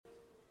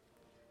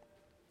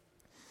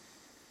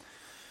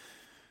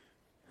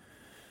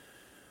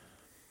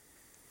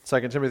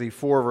2 Timothy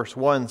 4 verse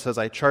 1 says,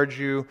 I charge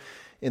you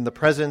in the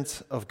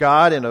presence of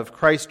God and of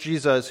Christ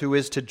Jesus, who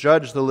is to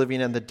judge the living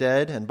and the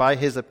dead, and by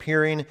his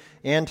appearing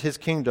and his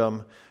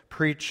kingdom,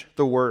 preach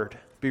the word.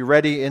 Be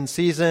ready in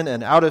season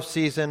and out of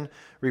season,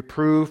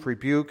 reprove,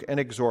 rebuke, and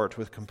exhort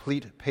with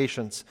complete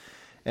patience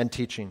and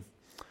teaching.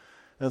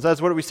 And so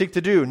that's what we seek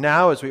to do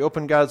now as we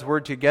open God's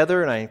word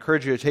together. And I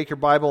encourage you to take your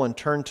Bible and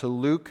turn to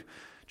Luke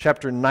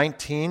chapter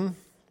 19.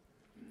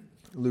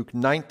 Luke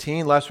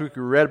 19. Last week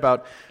we read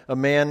about a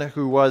man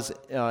who was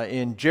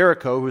in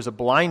Jericho who was a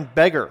blind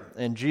beggar,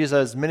 and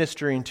Jesus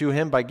ministering to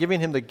him by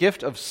giving him the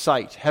gift of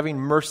sight, having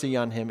mercy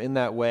on him in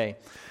that way.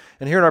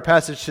 And here in our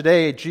passage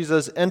today,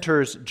 Jesus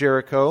enters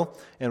Jericho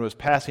and was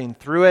passing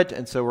through it,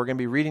 and so we're going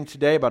to be reading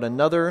today about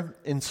another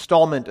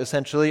installment,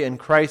 essentially, in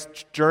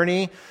Christ's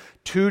journey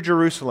to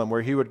Jerusalem,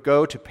 where he would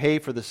go to pay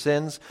for the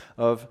sins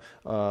of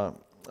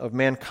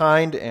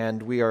mankind,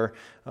 and we are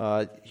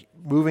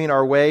moving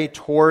our way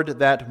toward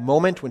that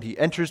moment when he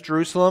enters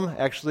Jerusalem.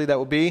 Actually, that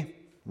will be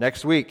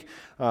next week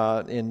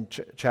in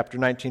chapter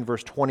 19,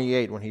 verse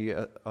 28, when he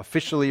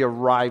officially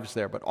arrives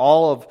there. But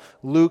all of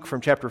Luke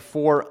from chapter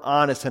 4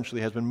 on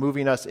essentially has been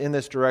moving us in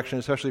this direction,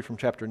 especially from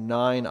chapter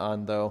 9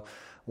 on, though,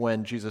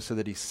 when Jesus said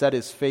that he set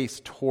his face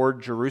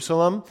toward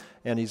Jerusalem,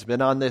 and he's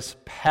been on this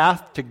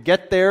path to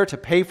get there, to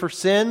pay for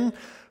sin,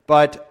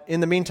 but in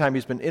the meantime,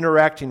 he's been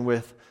interacting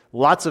with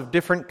lots of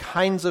different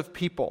kinds of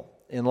people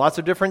in lots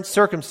of different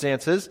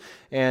circumstances,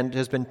 and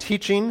has been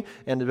teaching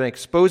and has been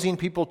exposing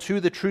people to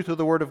the truth of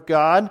the Word of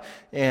God,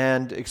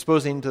 and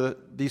exposing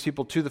these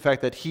people to the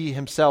fact that he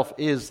himself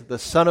is the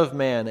Son of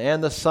Man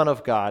and the Son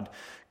of God,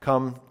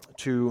 come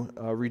to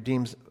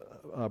redeem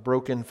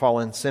broken,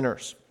 fallen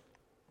sinners.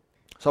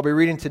 So I'll be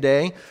reading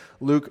today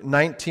Luke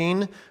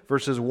 19,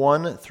 verses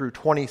 1 through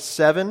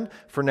 27.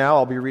 For now,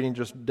 I'll be reading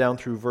just down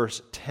through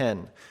verse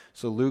 10.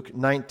 So Luke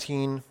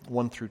 19,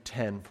 1 through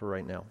 10 for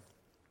right now.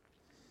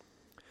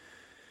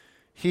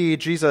 He,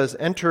 Jesus,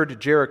 entered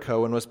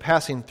Jericho and was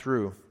passing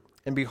through,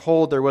 and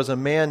behold, there was a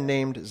man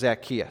named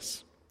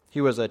Zacchaeus.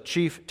 He was a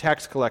chief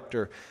tax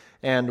collector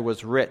and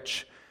was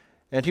rich.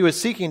 And he was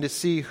seeking to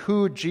see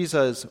who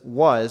Jesus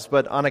was,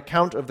 but on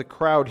account of the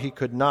crowd he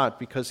could not,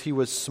 because he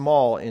was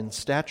small in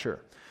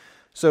stature.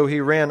 So he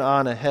ran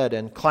on ahead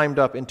and climbed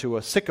up into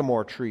a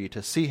sycamore tree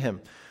to see him,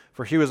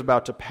 for he was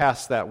about to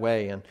pass that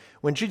way. And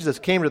when Jesus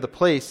came to the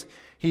place,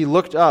 he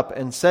looked up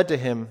and said to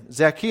him,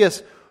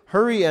 Zacchaeus,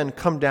 hurry and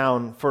come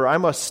down, for I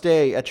must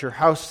stay at your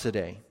house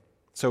today.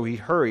 So he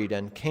hurried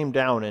and came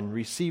down and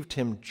received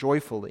him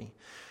joyfully.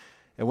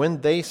 And when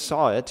they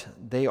saw it,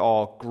 they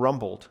all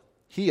grumbled.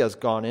 He has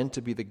gone in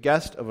to be the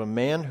guest of a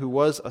man who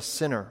was a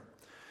sinner.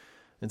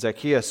 And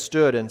Zacchaeus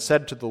stood and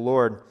said to the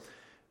Lord,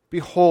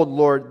 Behold,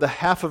 Lord, the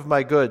half of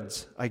my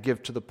goods I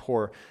give to the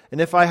poor,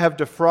 and if I have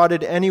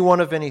defrauded anyone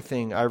of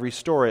anything, I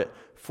restore it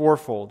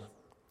fourfold.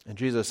 And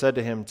Jesus said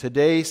to him,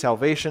 Today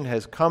salvation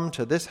has come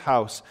to this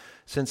house,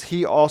 since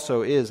he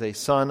also is a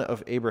son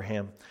of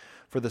Abraham.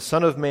 For the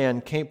Son of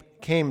Man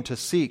came to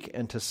seek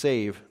and to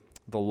save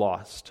the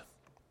lost.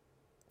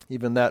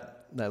 Even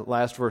that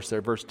last verse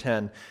there, verse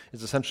 10,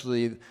 is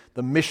essentially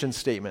the mission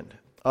statement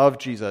of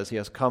Jesus. He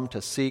has come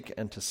to seek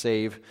and to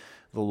save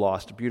the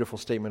lost. A beautiful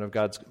statement of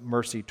God's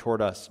mercy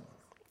toward us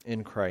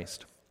in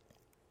Christ.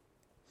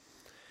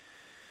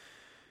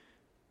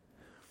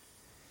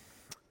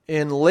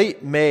 In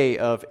late May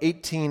of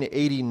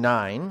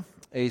 1889,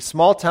 a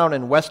small town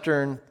in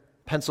western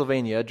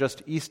Pennsylvania,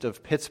 just east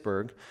of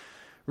Pittsburgh,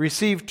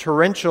 received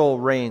torrential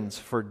rains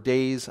for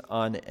days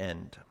on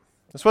end.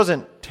 This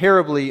wasn't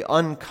terribly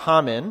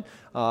uncommon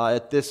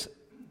at this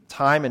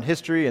time in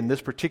history in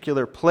this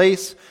particular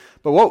place,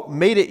 but what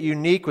made it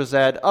unique was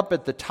that up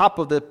at the top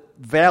of the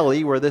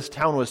valley where this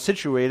town was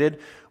situated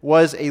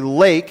was a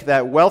lake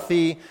that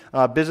wealthy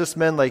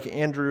businessmen like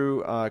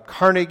Andrew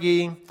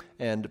Carnegie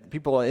and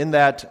people in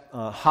that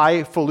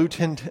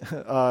highfalutin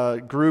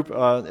group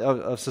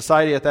of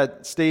society at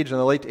that stage in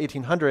the late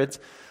 1800s,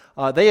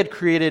 they had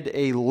created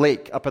a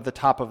lake up at the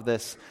top of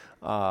this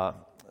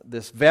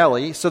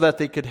valley so that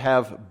they could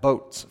have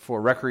boats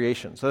for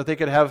recreation, so that they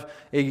could have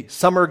a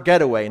summer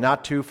getaway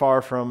not too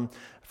far from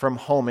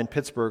home in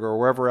Pittsburgh or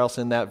wherever else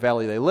in that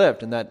valley they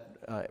lived, in that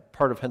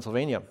part of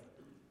Pennsylvania.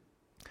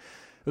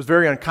 It was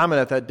very uncommon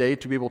at that day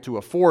to be able to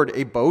afford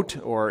a boat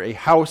or a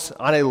house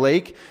on a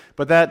lake,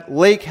 but that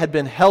lake had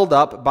been held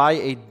up by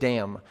a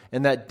dam,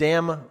 and that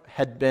dam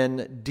had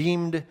been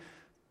deemed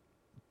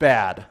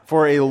bad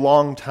for a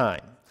long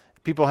time.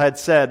 People had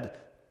said,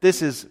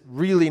 this is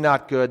really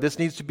not good, this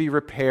needs to be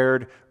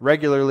repaired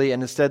regularly,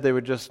 and instead they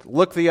would just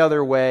look the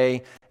other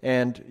way,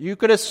 and you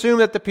could assume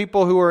that the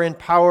people who were in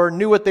power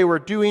knew what they were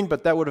doing,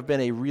 but that would have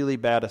been a really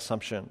bad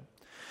assumption.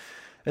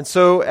 And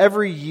so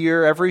every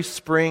year, every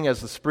spring,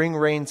 as the spring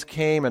rains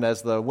came and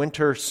as the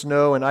winter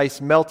snow and ice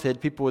melted,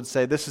 people would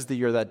say, this is the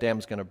year that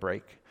dam's going to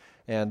break.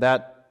 And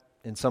that,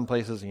 in some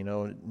places,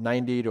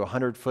 90 to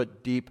 100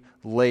 foot deep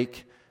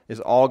lake is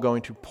all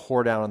going to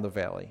pour down in the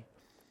valley.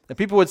 And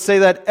people would say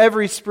that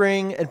every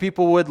spring, and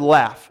people would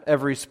laugh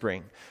every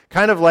spring.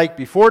 Kind of like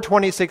before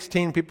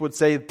 2016, people would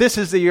say, this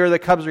is the year the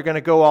Cubs are going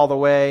to go all the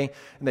way.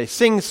 And they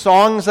sing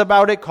songs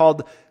about it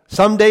called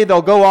Someday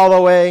They'll Go All the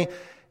Way.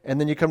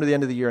 And then you come to the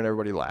end of the year and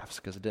everybody laughs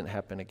because it didn't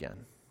happen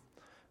again.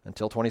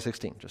 Until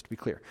 2016, just to be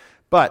clear.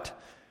 But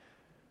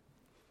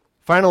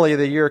finally,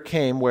 the year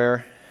came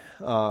where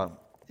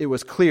it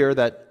was clear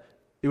that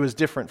it was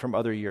different from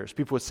other years.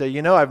 People would say,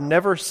 I've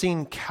never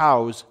seen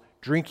cows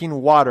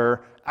drinking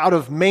water out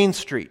of Main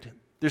Street.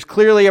 There's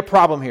clearly a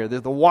problem here.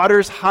 The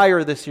water's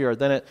higher this year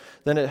than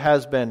it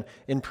has been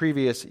in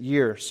previous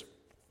years.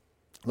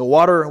 The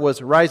water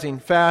was rising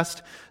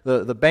fast,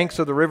 the banks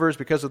of the rivers,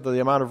 because of the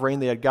amount of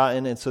rain they had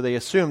gotten, and so they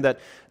assumed that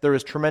there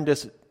was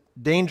tremendous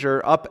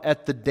danger up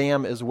at the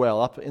dam as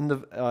well, up in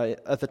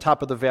at the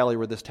top of the valley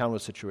where this town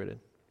was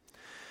situated.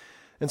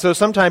 And so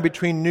sometime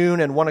between noon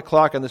and 1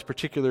 o'clock on this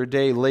particular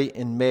day, late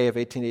in May of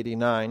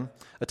 1889,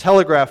 a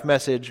telegraph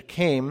message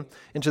came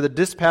into the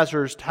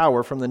dispatcher's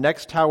tower from the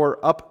next tower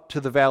up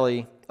the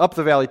valley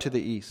to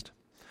the east.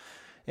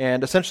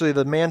 And essentially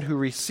the man who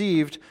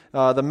received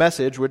the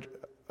message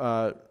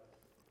was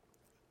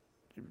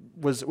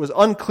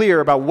unclear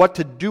about what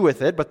to do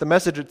with it, but the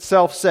message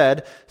itself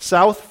said,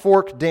 South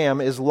Fork Dam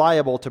is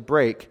liable to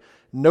break.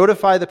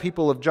 Notify the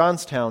people of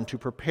Johnstown to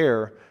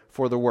prepare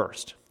for the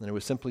worst. And it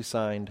was simply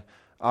signed,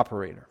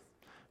 Operator.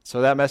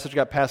 So that message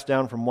got passed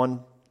down from one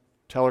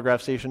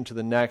telegraph station to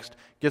the next,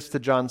 gets to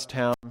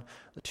Johnstown.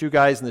 The two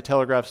guys in the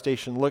telegraph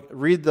station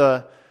read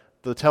the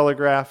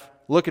telegraph,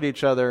 look at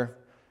each other,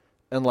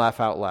 and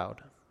laugh out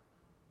loud.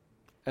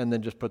 And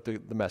then just put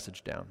the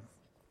message down.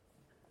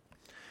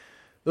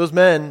 Those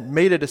men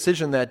made a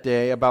decision that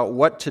day about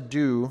what to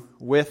do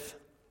with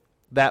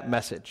that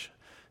message.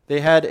 They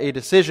had a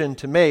decision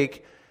to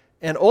make,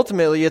 and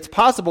ultimately it's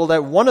possible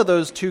that one of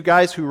those two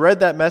guys who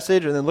read that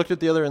message and then looked at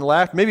the other and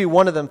laughed, maybe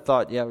one of them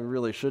thought, yeah, we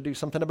really should do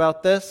something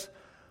about this.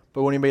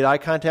 But when he made eye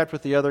contact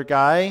with the other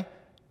guy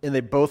and they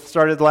both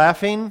started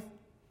laughing,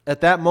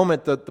 at that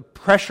moment the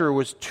pressure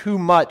was too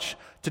much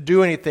to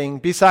do anything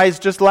besides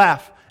just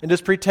laugh and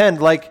just pretend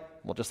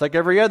just like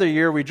every other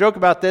year, we joke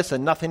about this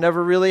and nothing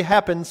ever really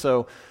happened,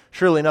 so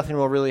surely nothing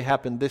will really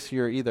happen this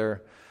year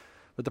either.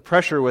 But the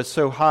pressure was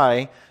so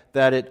high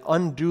that it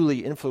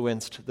unduly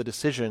influenced the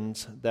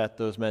decisions that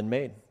those men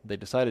made. They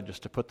decided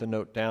just to put the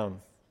note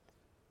down.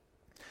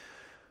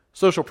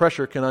 Social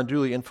pressure can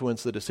unduly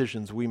influence the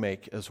decisions we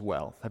make as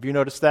well. Have you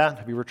noticed that?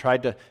 Have you ever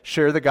tried to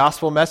share the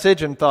gospel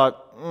message and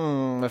thought,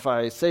 if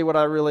I say what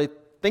I really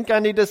think I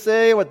need to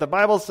say, what the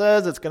Bible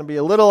says, it's going to be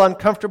a little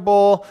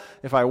uncomfortable.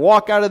 If I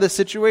walk out of this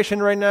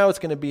situation right now, it's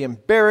going to be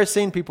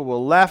embarrassing. People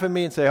will laugh at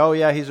me and say, oh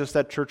yeah, he's just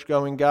that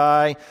church-going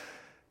guy.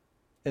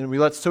 And we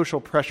let social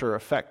pressure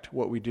affect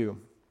what we do.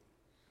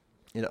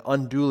 It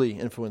unduly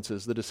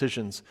influences the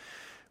decisions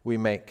we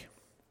make.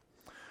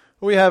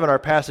 What we have in our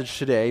passage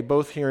today,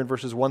 both here in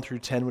verses 1 through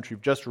 10, which we've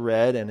just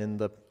read, and in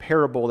the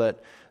parable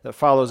that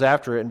follows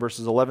after it in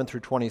verses 11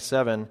 through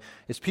 27,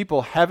 is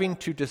people having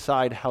to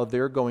decide how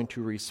they're going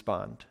to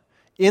respond.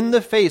 In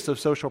the face of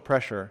social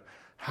pressure,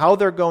 how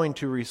they're going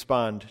to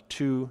respond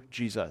to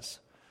Jesus,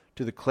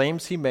 to the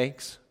claims he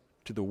makes,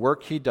 to the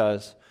work he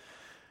does.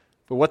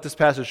 But what this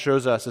passage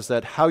shows us is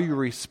that how you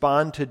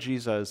respond to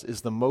Jesus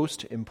is the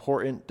most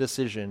important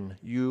decision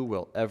you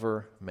will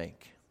ever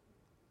make.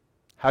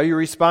 How you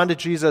respond to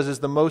Jesus is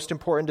the most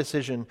important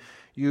decision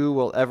you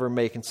will ever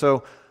make. And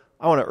so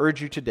I want to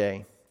urge you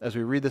today, as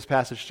we read this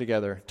passage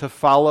together, to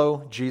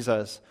follow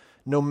Jesus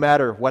no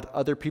matter what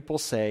other people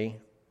say,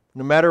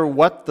 no matter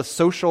what the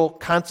social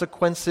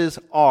consequences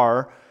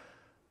are.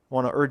 I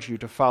want to urge you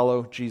to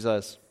follow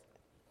Jesus,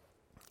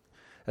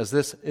 as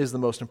this is the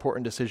most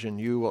important decision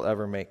you will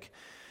ever make.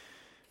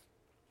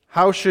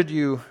 How should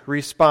you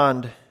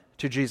respond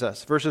to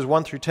Jesus? Verses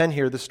 1 through 10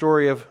 here, the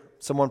story of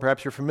someone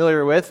perhaps you're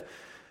familiar with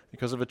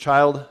because of a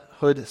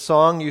childhood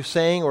song you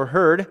sang or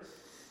heard.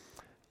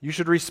 You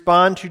should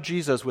respond to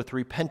Jesus with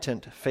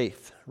repentant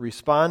faith.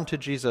 Respond to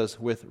Jesus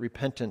with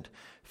repentant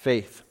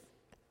faith.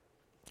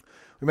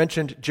 We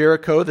mentioned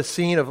Jericho, the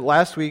scene of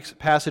last week's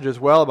passage as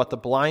well, about the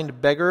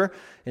blind beggar.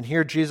 And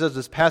here Jesus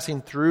is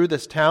passing through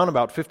this town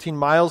about 15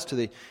 miles to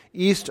the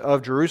east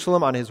of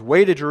Jerusalem on his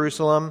way to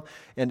Jerusalem.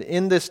 And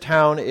in this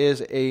town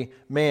is a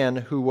man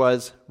who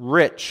was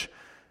rich.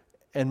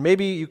 And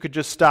maybe you could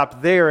just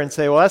stop there and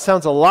say, well, that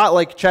sounds a lot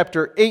like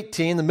chapter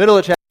 18, the middle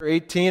of chapter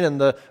 18, and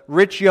the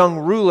rich young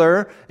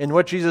ruler. And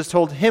what Jesus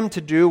told him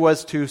to do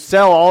was to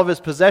sell all of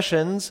his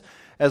possessions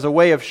as a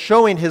way of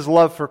showing his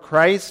love for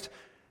Christ.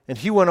 And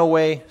he went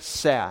away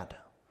sad.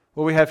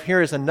 What we have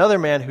here is another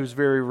man who's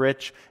very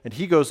rich, and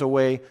he goes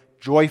away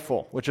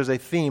joyful, which is a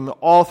theme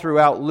all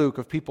throughout Luke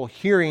of people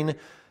hearing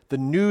the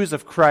news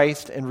of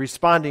Christ and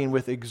responding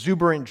with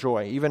exuberant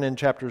joy, even in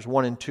chapters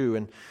 1 and 2,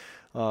 and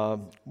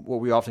what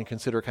we often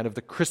consider kind of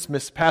the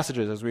Christmas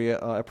passages as we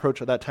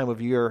approach that time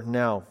of year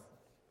now.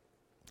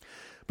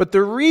 But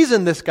the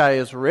reason this guy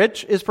is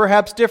rich is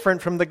perhaps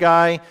different from the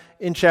guy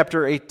in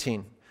chapter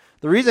 18.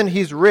 The reason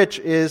he's rich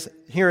is,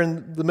 here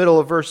in the middle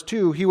of verse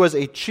 2, he was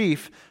a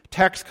chief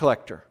tax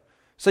collector.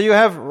 So you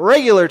have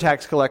regular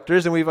tax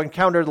collectors, and we've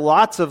encountered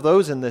lots of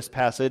those in this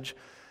passage.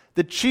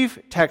 The chief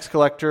tax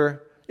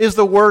collector is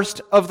the worst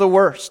of the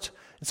worst.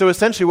 And so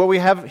essentially what we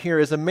have here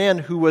is a man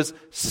who was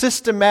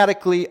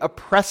systematically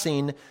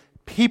oppressing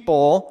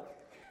people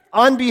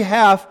on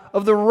behalf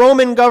of the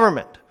Roman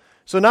government.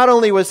 So not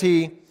only was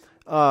he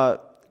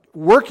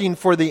working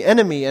for the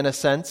enemy in a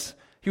sense,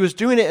 he was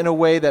doing it in a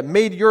way that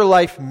made your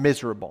life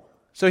miserable.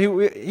 So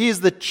he is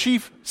the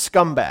chief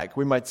scumbag,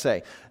 we might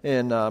say,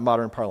 in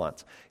modern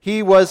parlance.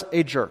 He was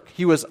a jerk.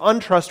 He was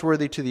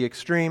untrustworthy to the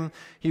extreme.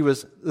 He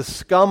was the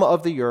scum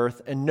of the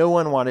earth, and no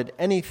one wanted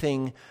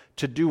anything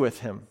to do with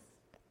him.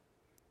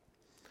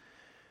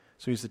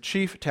 So he's the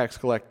chief tax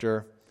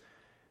collector.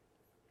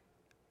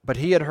 But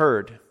he had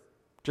heard,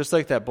 just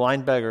like that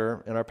blind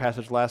beggar in our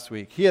passage last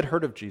week, he had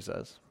heard of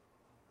Jesus.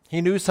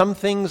 He knew some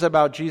things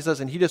about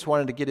Jesus, and he just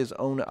wanted to get his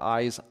own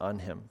eyes on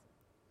him.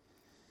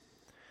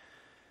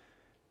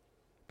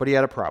 But he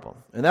had a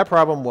problem. And that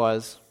problem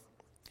was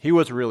he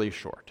was really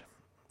short.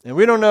 And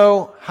we don't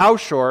know how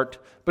short,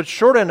 but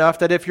short enough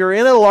that if you're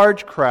in a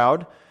large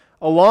crowd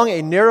along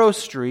a narrow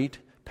street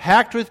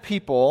packed with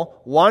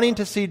people wanting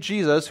to see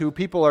Jesus, who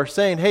people are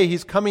saying, hey,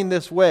 he's coming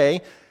this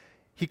way,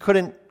 he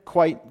couldn't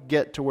quite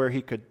get to where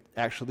he could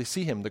actually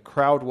see him. The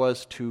crowd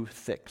was too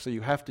thick. So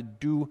you have to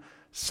do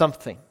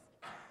something.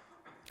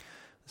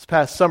 This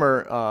past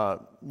summer,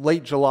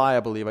 late July,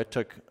 I believe, I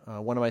took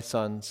one of my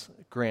sons,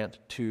 Grant,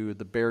 to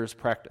the Bears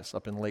practice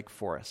up in Lake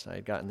Forest. I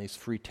had gotten these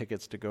free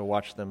tickets to go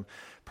watch them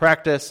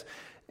practice.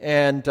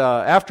 And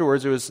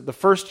afterwards, it was the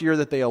first year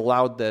that they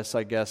allowed this,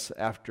 I guess,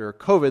 after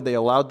COVID, they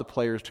allowed the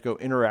players to go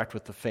interact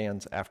with the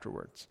fans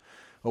afterwards.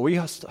 Well, we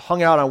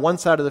hung out on one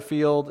side of the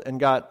field and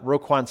got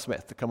Roquan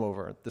Smith to come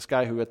over. This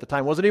guy who at the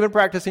time wasn't even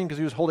practicing because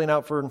he was holding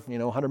out for,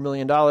 $100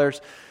 million.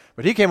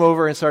 But he came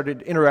over and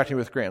started interacting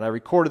with Grant. I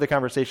recorded the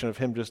conversation of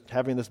him just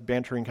having this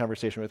bantering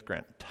conversation with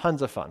Grant.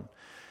 Tons of fun.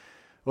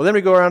 Well, then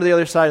we go around to the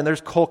other side, and there's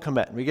Cole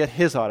Kmet, and we get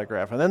his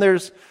autograph. And then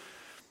there's,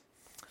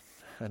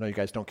 I know you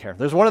guys don't care,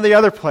 there's one of the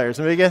other players,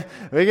 and we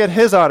get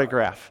his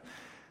autograph.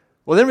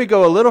 Well, then we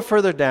go a little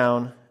further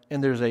down,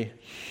 and there's a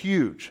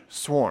huge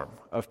swarm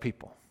of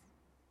people.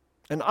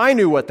 And I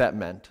knew what that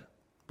meant,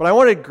 but I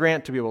wanted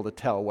Grant to be able to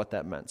tell what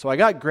that meant. So I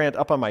got Grant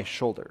up on my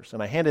shoulders,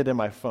 and I handed him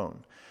my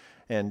phone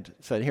and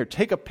said, here,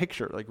 take a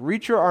picture. Like,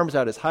 reach your arms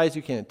out as high as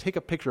you can and take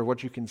a picture of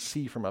what you can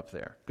see from up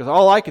there. Because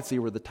all I could see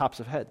were the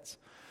tops of heads.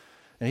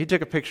 And he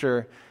took a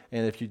picture,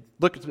 and if you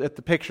look at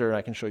the picture,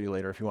 I can show you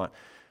later if you want,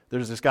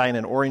 there's this guy in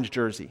an orange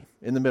jersey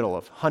in the middle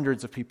of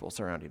hundreds of people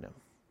surrounding him.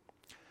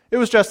 It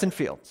was Justin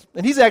Fields.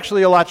 And he's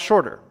actually a lot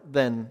shorter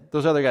than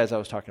those other guys I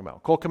was talking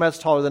about. Cole Kmet's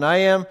taller than I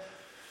am.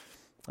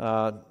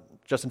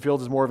 Justin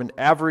Fields is more of an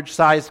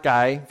average-sized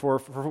guy for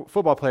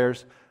football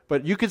players.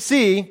 But you could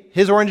see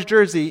his orange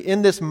jersey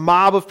in this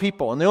mob of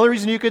people. And the only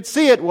reason you could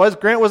see it was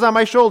Grant was on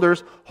my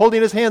shoulders,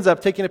 holding his hands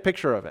up, taking a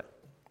picture of it.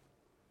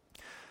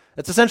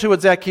 That's essentially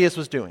what Zacchaeus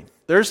was doing.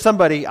 There's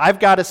somebody I've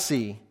got to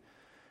see.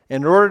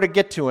 And in order to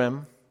get to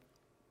him,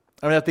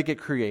 I'm going to have to get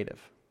creative.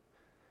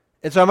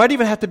 And so I might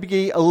even have to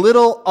be a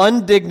little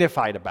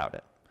undignified about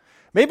it.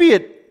 Maybe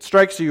it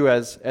strikes you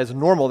as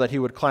normal that he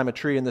would climb a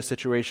tree in this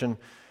situation.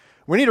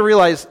 We need to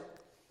realize,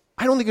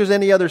 I don't think there's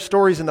any other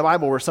stories in the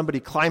Bible where somebody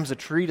climbs a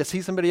tree to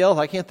see somebody else.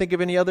 I can't think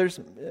of any others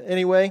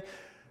anyway.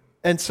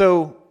 And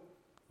so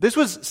this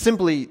was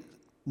simply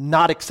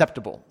not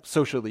acceptable,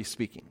 socially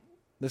speaking.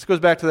 This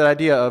goes back to that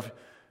idea of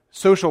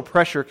social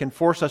pressure can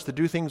force us to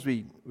do things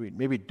we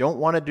maybe don't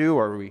want to do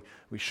or we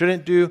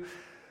shouldn't do.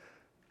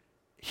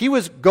 He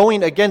was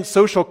going against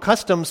social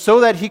customs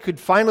so that he could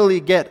finally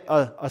get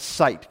a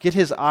sight, get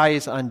his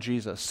eyes on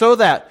Jesus, so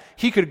that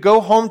he could go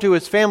home to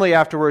his family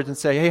afterwards and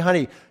say, hey,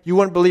 honey, you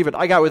wouldn't believe it.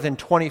 I got within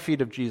 20 feet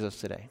of Jesus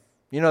today.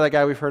 You know that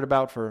guy we've heard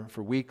about for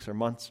weeks or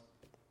months?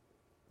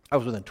 I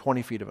was within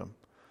 20 feet of him.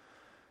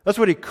 That's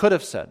what he could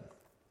have said.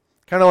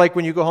 Kind of like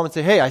when you go home and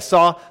say, hey, I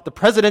saw the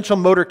presidential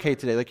motorcade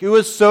today. Like, it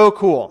was so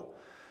cool.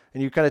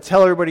 And you kind of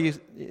tell everybody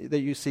that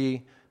you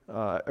see,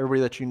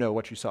 everybody that you know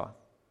what you saw.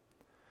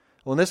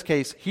 Well, in this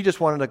case, he just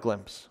wanted a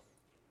glimpse.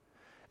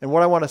 And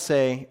what I want to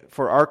say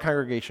for our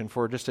congregation,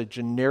 for just a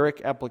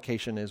generic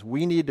application, is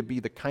we need to be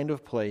the kind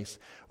of place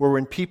where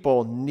when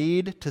people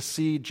need to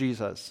see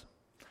Jesus,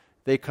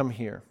 they come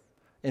here.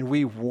 And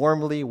we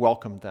warmly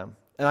welcome them.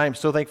 And I am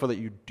so thankful that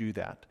you do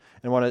that.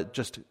 And I want to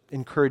just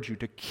encourage you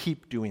to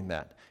keep doing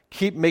that.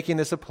 Keep making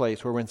this a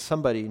place where when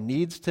somebody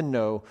needs to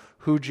know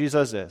who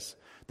Jesus is,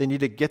 they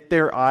need to get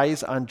their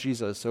eyes on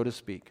Jesus, so to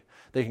speak.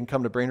 They can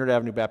come to Brainerd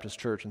Avenue Baptist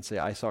Church and say,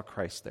 I saw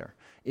Christ there,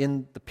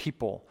 in the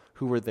people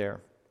who were there,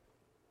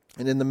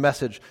 and in the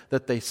message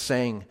that they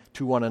sang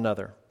to one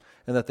another,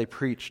 and that they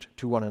preached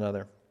to one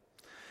another.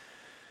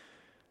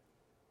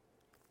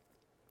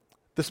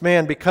 This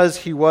man, because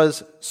he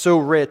was so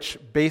rich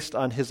based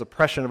on his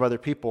oppression of other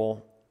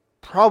people,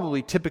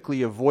 probably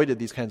typically avoided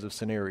these kinds of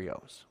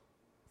scenarios.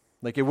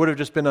 Like, it would have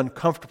just been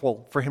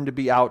uncomfortable for him to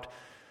be out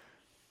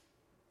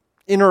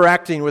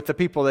interacting with the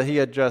people that he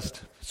had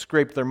just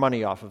scraped their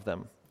money off of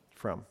them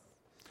from.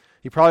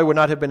 He probably would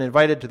not have been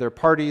invited to their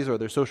parties or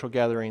their social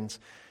gatherings.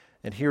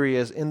 And here he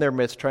is in their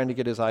midst trying to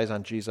get his eyes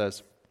on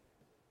Jesus.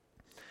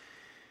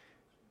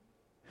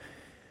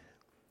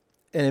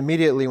 And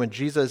immediately when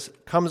Jesus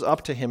comes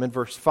up to him in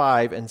verse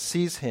 5 and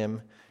sees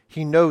him,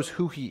 he knows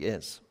who he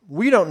is.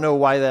 We don't know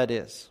why that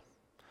is.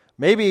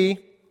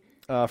 Maybe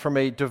from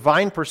a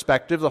divine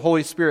perspective, the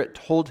Holy Spirit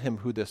told him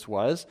who this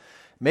was.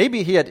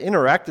 Maybe he had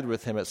interacted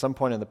with him at some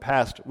point in the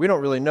past. We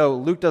don't really know.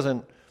 Luke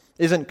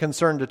isn't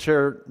concerned to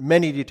share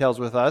many details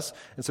with us,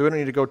 and so we don't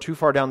need to go too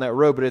far down that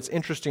road, but it's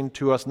interesting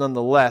to us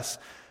nonetheless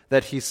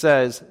that he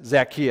says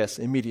Zacchaeus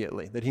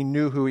immediately, that he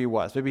knew who he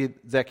was. Maybe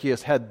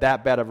Zacchaeus had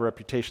that bad of a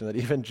reputation that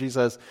even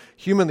Jesus,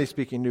 humanly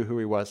speaking, knew who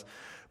he was.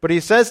 But he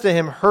says to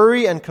him,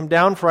 "Hurry and come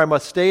down, for I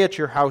must stay at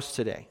your house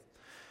today."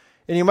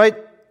 And you might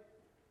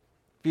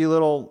be a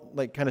little,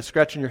 kind of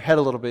scratching your head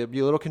a little bit, be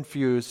a little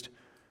confused.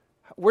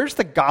 Where's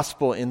the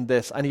gospel in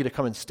this? I need to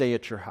come and stay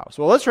at your house.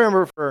 Well, let's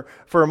remember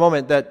for a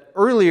moment that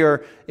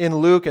earlier in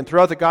Luke and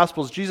throughout the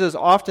Gospels, Jesus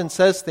often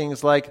says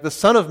things like, the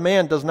Son of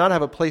Man does not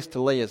have a place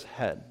to lay his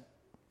head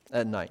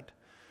at night.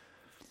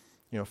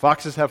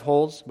 Foxes have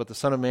holes, but the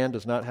Son of Man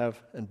does not have,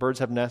 and birds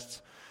have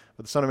nests,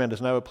 but the Son of Man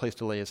does not have a place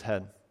to lay his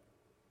head.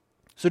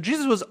 So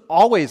Jesus was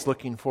always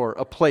looking for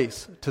a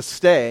place to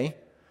stay,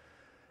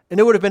 and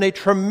it would have been a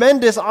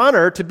tremendous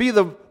honor to be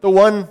the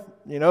one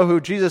who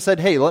Jesus said,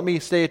 "Hey, let me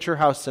stay at your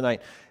house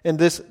tonight." And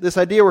this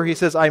idea where he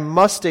says, "I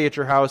must stay at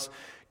your house,"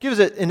 gives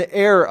it an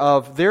air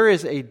of there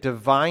is a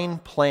divine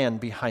plan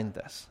behind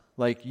this.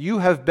 Like, you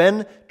have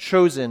been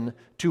chosen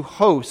to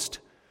host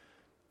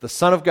the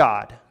Son of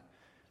God.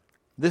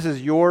 This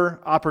is your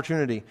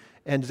opportunity.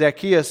 And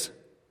Zacchaeus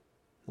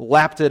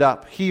lapped it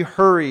up. He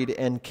hurried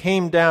and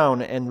came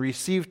down and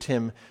received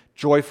him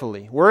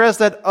joyfully. Whereas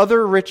that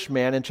other rich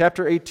man in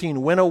chapter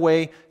 18 went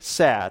away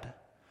sad,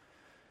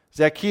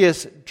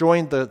 Zacchaeus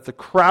joined the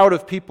crowd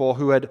of people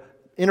who had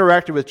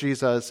interacted with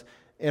Jesus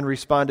and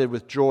responded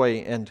with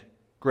joy and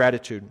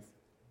gratitude.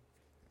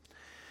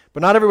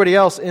 But not everybody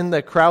else in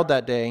the crowd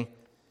that day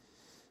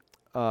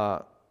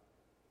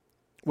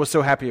was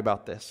so happy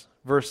about this.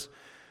 Verse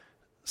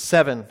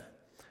 7,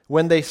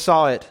 when they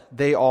saw it,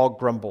 they all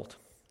grumbled.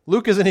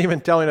 Luke isn't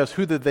even telling us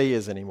who the they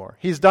is anymore.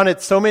 He's done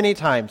it so many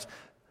times.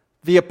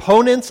 The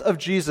opponents of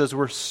Jesus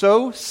were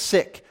so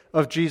sick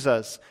of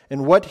Jesus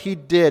and what he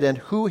did and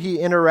who he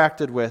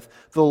interacted with,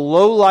 the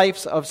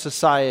lowlifes of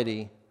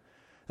society,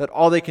 that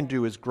all they can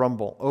do is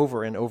grumble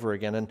over and over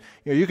again. And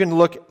you can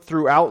look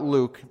throughout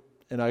Luke,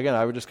 and again,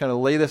 I would just kind of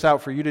lay this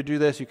out for you to do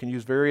this. You can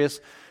use various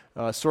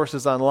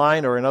sources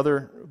online or in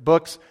other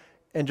books,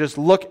 and just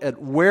look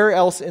at where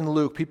else in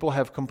Luke people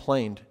have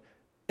complained.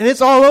 And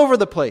it's all over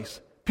the place.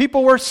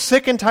 People were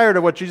sick and tired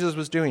of what Jesus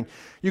was doing.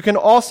 You can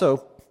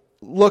also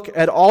look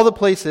at all the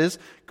places,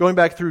 going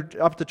back through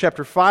up to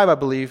chapter 5, I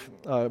believe,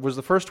 was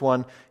the first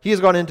one. He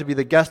has gone in to be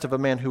the guest of a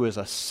man who is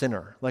a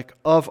sinner, like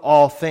of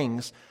all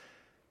things.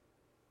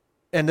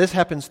 And this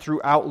happens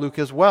throughout Luke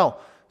as well.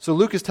 So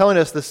Luke is telling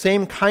us the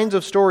same kinds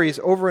of stories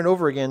over and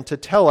over again to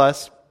tell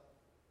us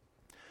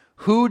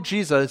who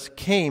Jesus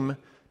came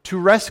to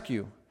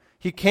rescue.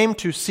 He came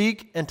to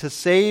seek and to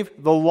save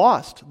the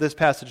lost, this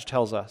passage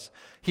tells us.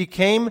 He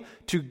came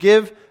to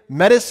give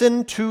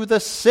medicine to the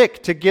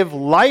sick, to give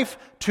life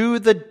to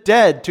the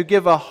dead, to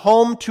give a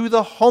home to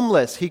the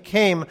homeless. He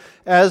came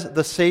as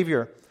the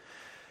Savior.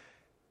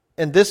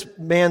 And this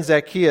man,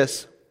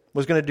 Zacchaeus,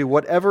 was going to do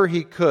whatever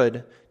he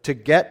could to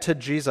get to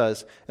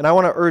Jesus. And I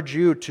want to urge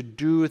you to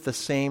do the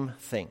same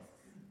thing.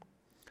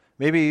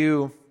 Maybe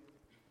you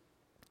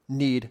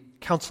need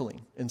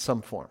counseling in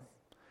some form.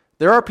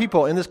 There are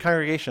people in this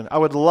congregation I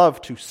would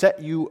love to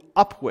set you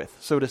up with,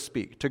 so to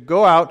speak, to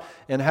go out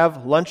and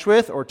have lunch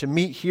with, or to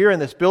meet here in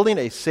this building,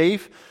 a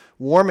safe,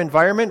 warm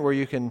environment where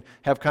you can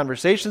have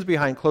conversations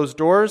behind closed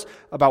doors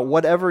about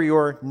whatever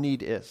your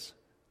need is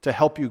to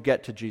help you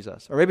get to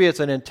Jesus. Or maybe it's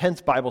an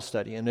intense Bible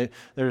study, and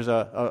there's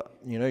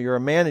you're a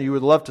man and you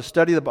would love to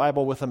study the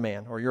Bible with a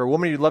man, or you're a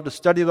woman, you'd love to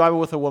study the Bible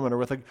with a woman, or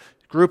with a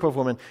group of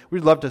women.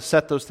 We'd love to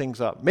set those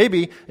things up.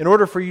 Maybe in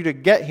order for you to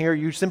get here,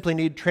 you simply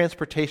need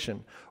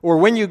transportation. Or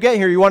when you get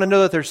here, you want to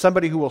know that there's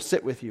somebody who will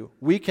sit with you.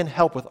 We can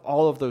help with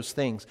all of those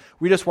things.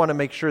 We just want to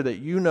make sure that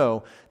you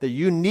know that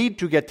you need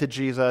to get to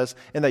Jesus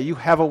and that you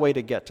have a way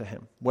to get to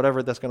him,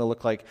 whatever that's going to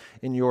look like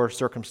in your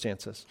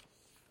circumstances.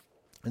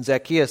 And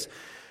Zacchaeus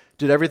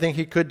did everything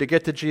he could to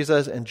get to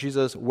Jesus, and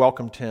Jesus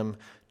welcomed him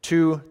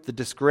to the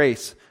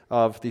disgrace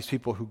of these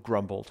people who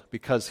grumbled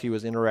because he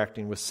was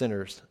interacting with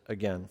sinners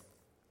again.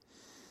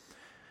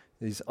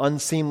 These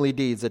unseemly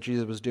deeds that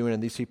Jesus was doing,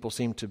 and these people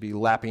seemed to be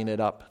lapping it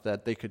up,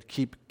 that they could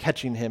keep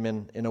catching him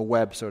in a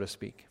web, so to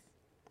speak.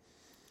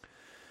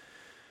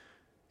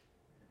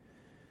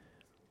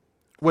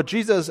 What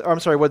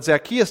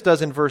Zacchaeus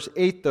does in verse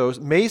 8, though,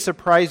 may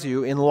surprise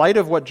you in light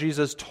of what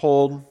Jesus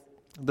told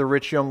the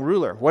rich young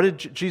ruler. What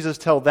did Jesus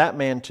tell that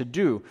man to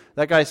do?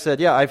 That guy said,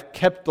 yeah, I've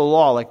kept the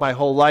law like my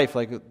whole life.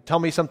 Like, tell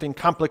me something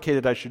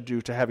complicated I should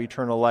do to have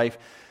eternal life.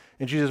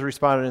 And Jesus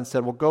responded and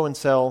said, well, go and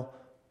sell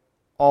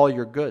all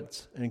your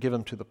goods and give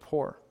them to the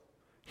poor.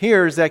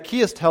 Here,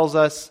 Zacchaeus tells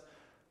us,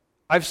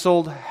 I've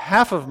sold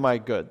half of my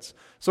goods.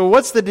 So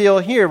what's the deal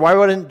here? Why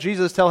wouldn't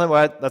Jesus tell him,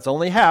 well, that's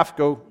only half,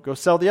 go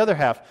sell the other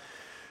half?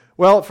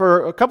 Well,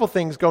 for a couple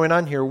things going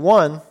on here.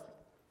 One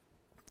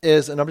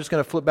is, and I'm just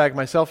going to flip back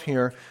myself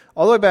here,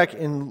 all the way back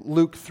in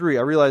Luke 3,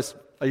 I realized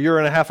a year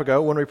and a half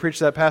ago when we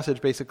preached that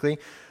passage, basically,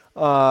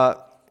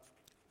 that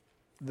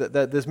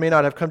this may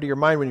not have come to your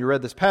mind when you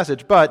read this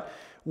passage, but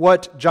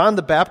what John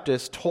the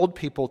Baptist told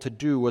people to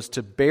do was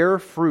to bear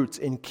fruits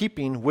in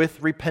keeping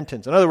with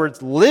repentance. In other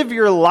words, live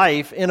your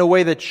life in a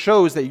way that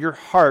shows that your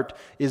heart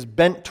is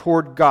bent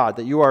toward God,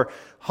 that you are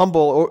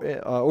humble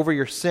over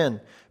your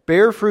sin.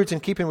 Bear fruits in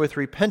keeping with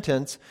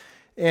repentance.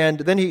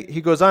 And then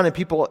he goes on, and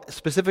people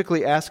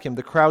specifically ask him,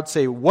 the crowd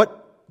say,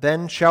 what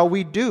then shall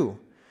we do?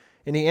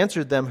 And he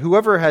answered them,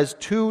 whoever has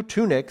 2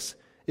 tunics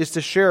is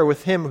to share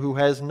with him who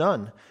has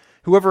none.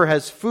 Whoever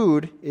has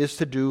food is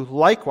to do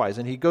likewise.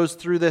 And he goes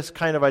through this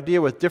kind of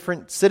idea with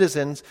different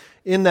citizens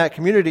in that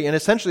community. And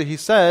essentially he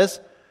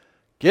says,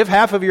 give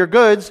half of your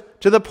goods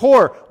to the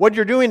poor. What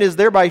you're doing is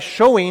thereby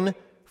showing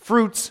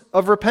fruits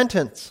of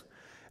repentance.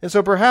 And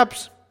so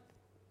perhaps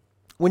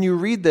when you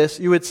read this,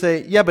 you would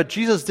say, yeah, but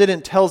Jesus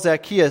didn't tell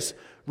Zacchaeus,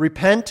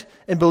 repent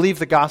and believe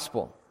the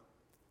gospel.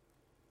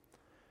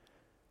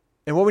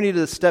 And what we need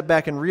to step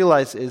back and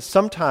realize is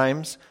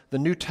sometimes the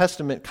New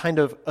Testament kind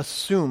of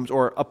assumes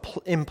or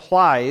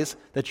implies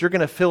that you're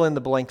going to fill in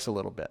the blanks a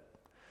little bit.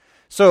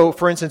 So,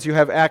 for instance, you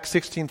have Acts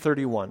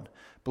 16:31.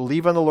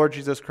 Believe on the Lord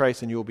Jesus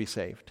Christ and you will be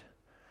saved.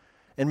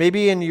 And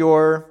maybe in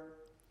your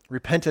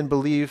repent and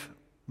believe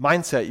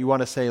mindset, you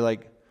want to say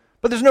like,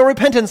 but there's no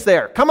repentance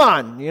there. Come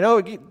on,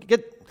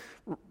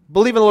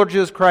 believe in the Lord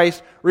Jesus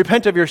Christ,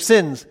 repent of your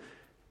sins,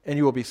 and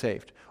you will be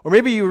saved. Or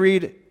maybe you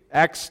read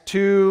Acts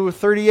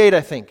 2:38,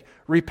 I think.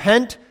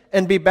 Repent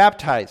and be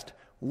baptized.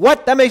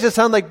 What? That makes it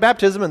sound like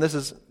baptism, and this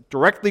is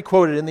directly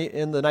quoted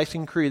in the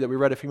Nicene Creed that we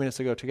read a few minutes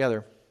ago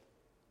together.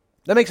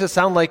 That makes it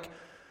sound like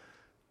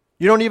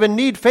you don't even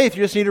need faith,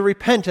 you just need to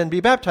repent and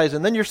be baptized,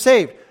 and then you're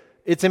saved.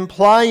 It's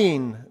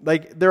implying,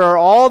 like, there are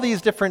all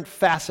these different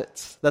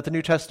facets that the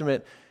New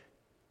Testament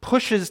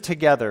pushes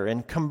together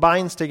and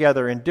combines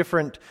together in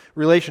different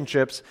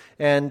relationships,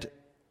 and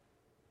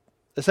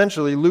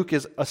essentially Luke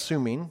is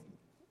assuming,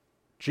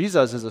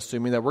 Jesus is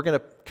assuming that we're going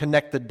to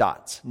connect the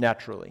dots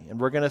naturally, and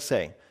we're going to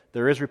say,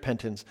 there is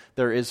repentance,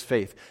 there is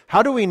faith.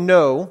 How do we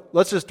know,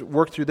 let's just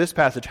work through this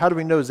passage, how do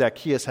we know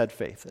Zacchaeus had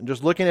faith? And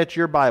just looking at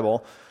your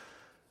Bible,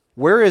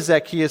 where is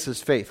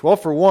Zacchaeus' faith? Well,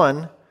 for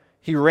one,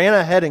 he ran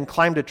ahead and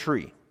climbed a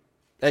tree,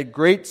 at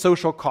great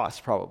social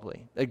cost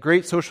probably, at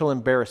great social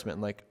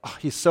embarrassment, like, oh,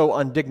 he's so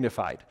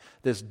undignified.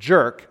 This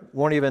jerk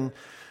won't even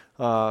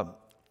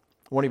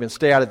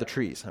stay out of the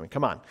trees. I mean,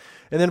 come on.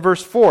 And then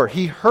verse 4,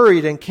 he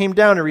hurried and came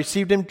down and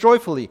received him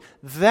joyfully.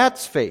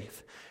 That's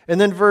faith. And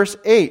then verse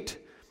 8,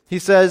 he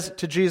says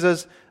to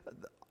Jesus,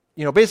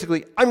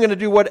 basically, I'm going to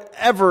do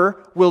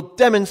whatever will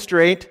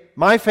demonstrate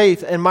my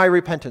faith and my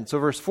repentance. So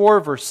verse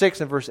 4, verse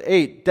 6, and verse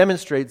 8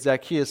 demonstrate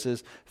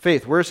Zacchaeus'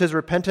 faith. Where's his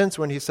repentance?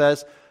 When he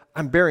says,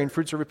 I'm bearing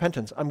fruits of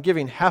repentance. I'm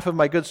giving half of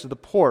my goods to the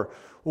poor.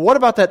 Well, what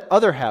about that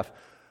other half?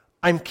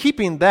 I'm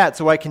keeping that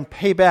so I can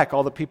pay back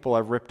all the people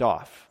I've ripped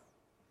off.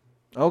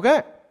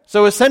 Okay.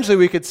 So essentially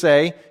we could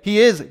say he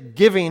is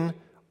giving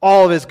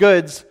all of his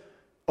goods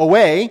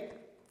away,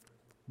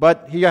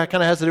 but he kind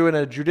of has to do it in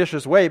a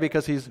judicious way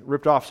because he's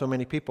ripped off so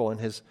many people in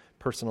his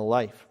personal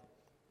life.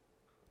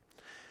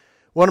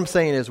 What I'm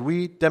saying is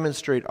we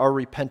demonstrate our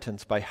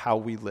repentance by how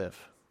we live.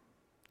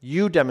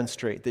 You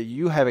demonstrate that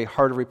you have a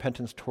heart of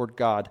repentance toward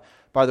God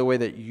by the way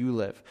that you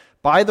live,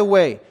 by the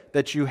way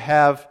that you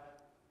have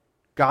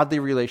godly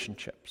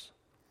relationships,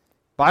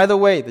 by the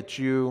way that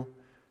you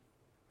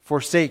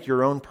forsake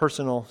your own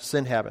personal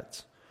sin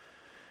habits.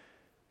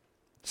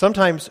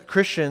 Sometimes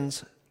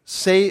Christians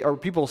say, or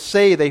people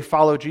say they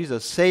follow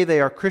Jesus, say they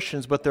are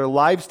Christians, but their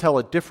lives tell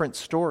a different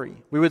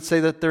story. We would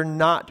say that they're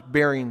not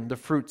bearing the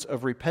fruits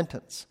of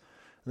repentance.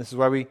 And this is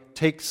why we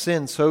take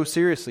sin so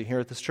seriously here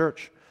at this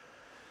church.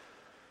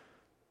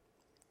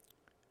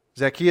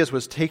 Zacchaeus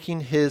was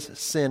taking his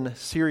sin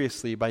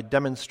seriously by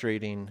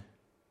demonstrating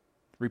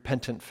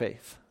repentant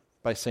faith,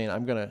 by saying,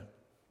 I'm going to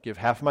give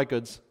half of my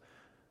goods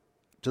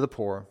to the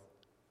poor,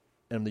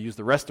 and I'm going to use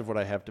the rest of what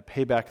I have to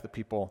pay back the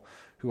people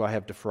who I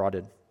have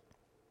defrauded.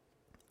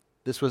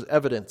 This was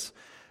evidence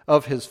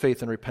of his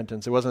faith and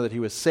repentance. It wasn't that he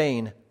was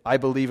saying, I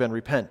believe and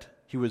repent.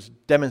 He was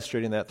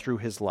demonstrating that through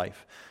his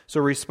life.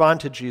 So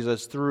respond to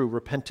Jesus through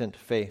repentant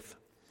faith.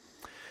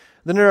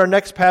 Then in our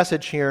next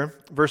passage here,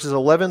 verses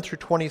 11 through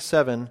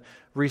 27,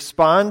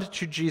 respond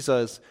to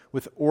Jesus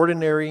with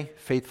ordinary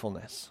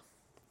faithfulness.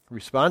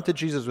 Respond to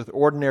Jesus with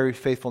ordinary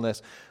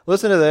faithfulness.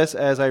 Listen to this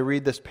as I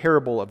read this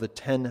parable of the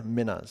 10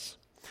 minas.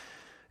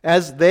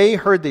 As they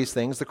heard these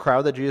things, the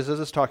crowd that Jesus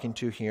is talking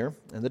to here,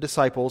 and the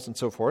disciples and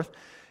so forth,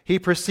 he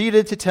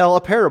proceeded to tell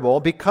a parable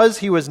because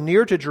he was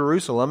near to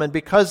Jerusalem and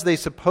because they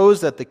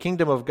supposed that the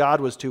kingdom of God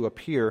was to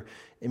appear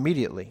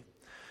immediately.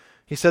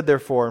 He said,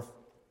 therefore,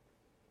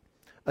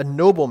 a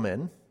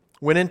nobleman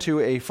went into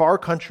a far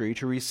country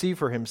to receive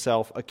for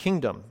himself a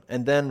kingdom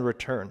and then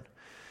return.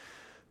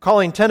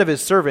 Calling 10 of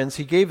his servants,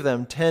 he gave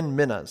them 10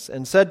 minas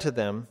and said to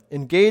them,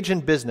 "Engage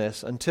in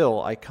business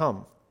until I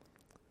come."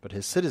 But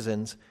his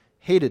citizens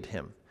hated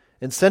him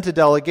and sent a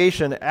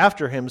delegation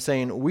after him,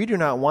 saying, "We do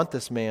not want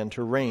this man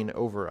to reign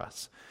over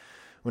us."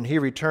 When he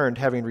returned,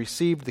 having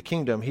received the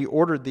kingdom, he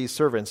ordered these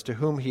servants to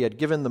whom he had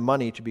given the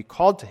money to be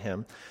called to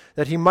him,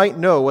 that he might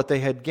know what they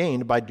had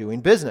gained by doing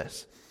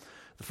business.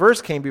 The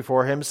first came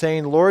before him,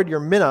 saying, "Lord, your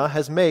mina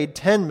has made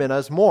 10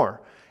 minas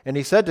more." And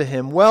he said to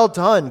him, "Well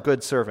done,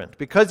 good servant.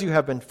 Because you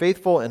have been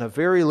faithful in a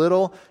very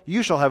little,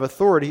 you shall have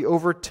authority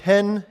over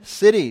 10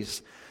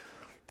 cities."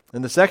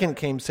 And the second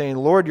came, saying,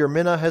 "Lord, your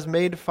mina has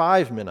made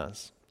 5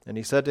 minas." And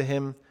he said to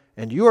him,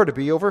 "And you are to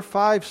be over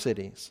 5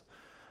 cities."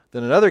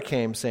 Then another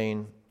came,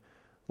 saying,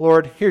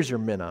 "Lord, here's your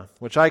mina,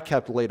 which I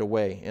kept laid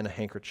away in a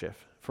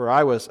handkerchief. For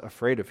I was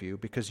afraid of you,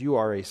 because you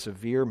are a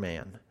severe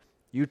man.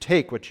 You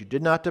take what you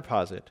did not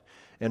deposit,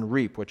 and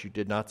reap what you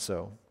did not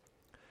sow."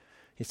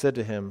 He said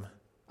to him,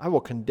 "I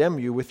will condemn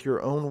you with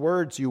your own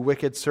words, you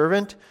wicked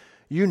servant.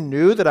 You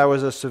knew that I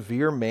was a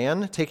severe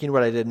man, taking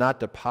what I did not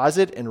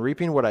deposit and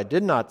reaping what I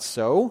did not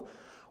sow.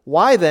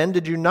 Why then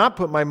did you not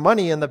put my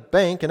money in the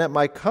bank, and at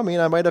my coming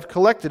I might have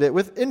collected it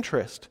with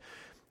interest?"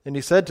 And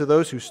he said to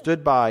those who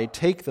stood by,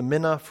 "Take the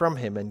mina from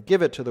him and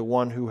give it to the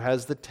one who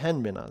has the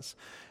 10 minas."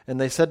 And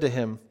they said to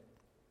him,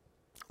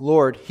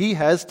 "Lord, he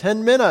has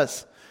 10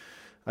 minas.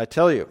 I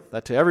tell you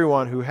that to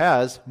everyone who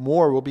has,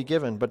 more will be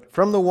given, but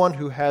from the one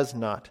who has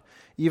not,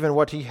 even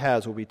what he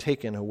has will be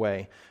taken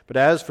away. But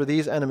as for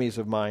these enemies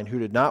of mine who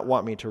did not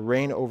want me to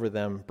reign over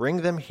them,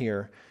 bring them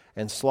here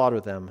and slaughter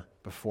them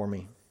before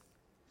me."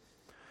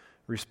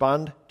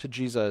 Respond to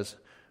Jesus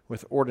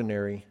with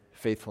ordinary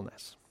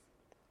faithfulness.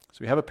 So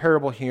we have a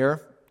parable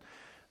here.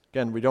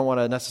 Again, we don't want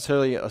to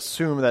necessarily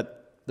assume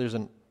that there's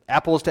an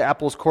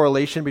apples-to-apples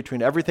correlation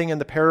between everything in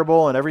the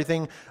parable and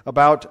everything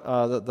about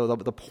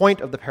the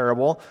point of the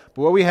parable.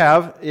 But what we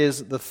have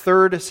is the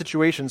third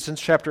situation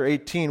since chapter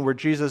 18 where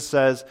Jesus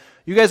says,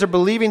 "You guys are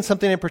believing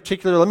something in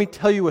particular. Let me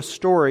tell you a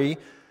story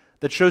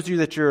that shows you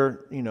that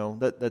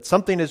that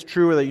something is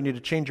true, or that you need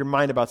to change your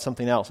mind about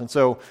something else." And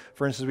so,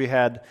 for instance, we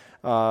had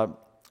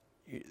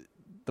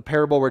the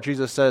parable where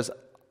Jesus says,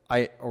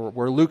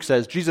 where Luke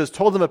says, Jesus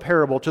told them a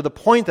parable to the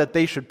point that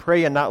they should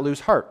pray and not lose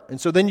heart. And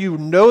so then you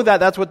know that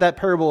that's what that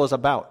parable is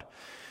about.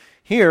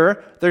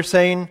 Here, they're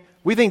saying,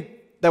 we think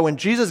that when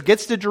Jesus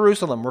gets to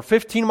Jerusalem, we're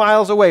 15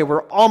 miles away,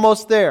 we're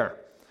almost there.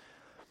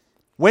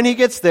 When he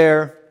gets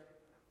there,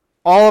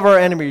 all of our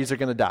enemies are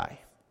going to die.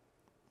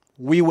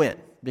 We win,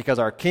 because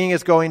our king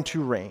is going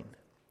to reign.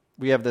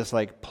 We have this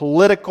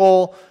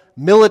political,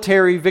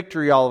 military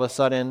victory all of a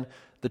sudden.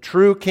 The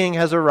true king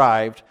has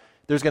arrived.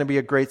 There's going to be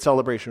a great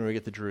celebration when we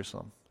get to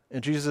Jerusalem.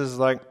 And Jesus is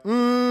like,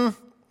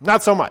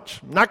 not so much.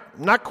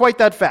 Not quite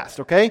that fast,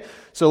 okay?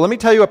 So let me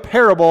tell you a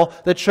parable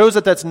that shows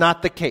that that's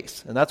not the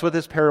case. And that's what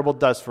this parable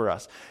does for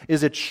us,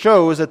 is it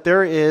shows that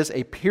there is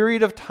a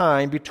period of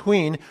time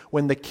between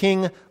when the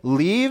king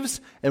leaves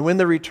and when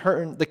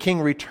the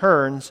king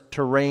returns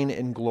to reign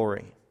in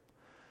glory.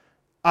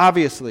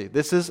 Obviously,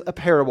 this is a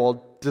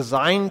parable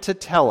designed to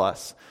tell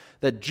us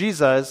that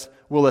Jesus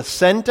will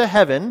ascend to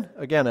heaven,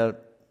 again, a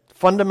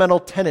fundamental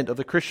tenet of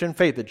the Christian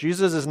faith, that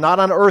Jesus is not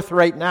on earth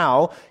right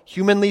now,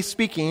 humanly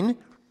speaking.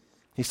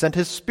 He sent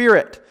his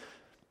Spirit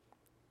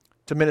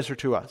to minister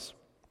to us.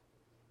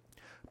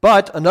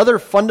 But another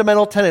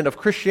fundamental tenet of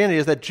Christianity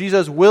is that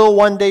Jesus will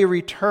one day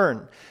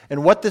return.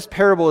 And what this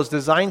parable is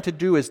designed to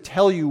do is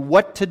tell you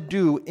what to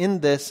do in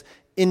this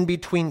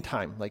in-between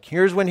time.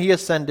 Here's when he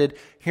ascended,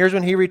 here's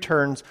when he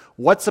returns,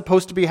 what's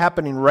supposed to be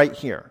happening right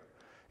here.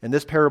 And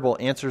this parable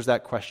answers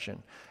that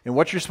question. And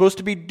what you're supposed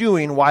to be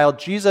doing while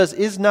Jesus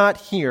is not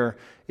here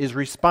is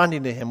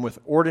responding to him with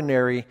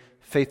ordinary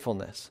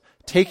faithfulness,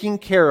 taking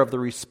care of the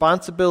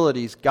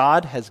responsibilities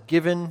God has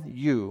given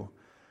you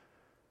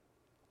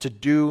to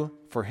do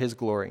for his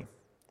glory,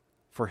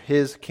 for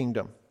his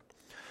kingdom.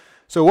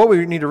 So what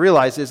we need to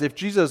realize is if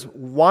Jesus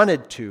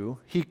wanted to,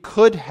 he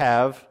could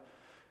have,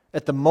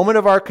 at the moment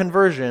of our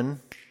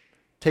conversion,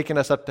 taken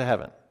us up to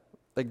heaven.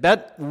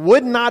 That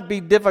would not be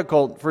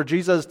difficult for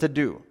Jesus to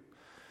do.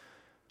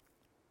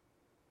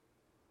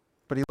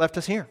 But he left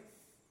us here.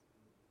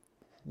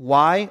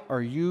 Why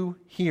are you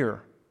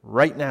here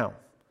right now?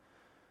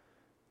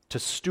 To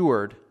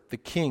steward the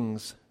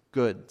king's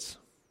goods,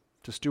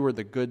 to steward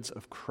the goods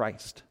of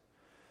Christ.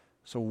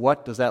 So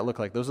what does that look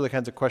like? Those are the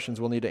kinds of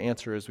questions we'll need to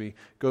answer as we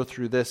go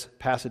through this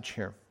passage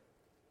here.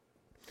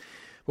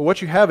 But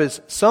what you have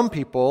is some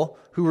people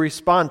who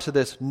respond to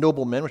this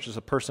nobleman, which is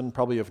a person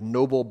probably of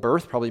noble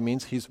birth, probably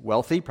means he's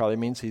wealthy, probably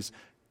means he's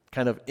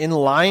kind of in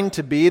line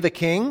to be the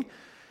king.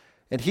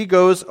 And he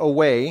goes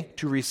away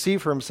to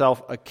receive for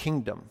himself a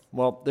kingdom.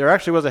 Well, there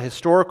actually was a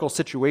historical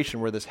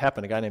situation where this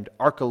happened. A guy named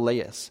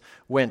Archelaus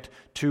went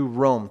to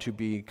Rome to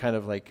be kind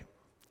of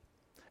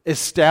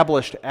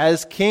established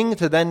as king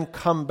to then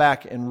come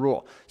back and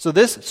rule. So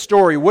this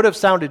story would have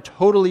sounded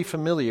totally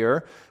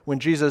familiar when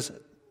Jesus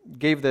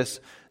gave this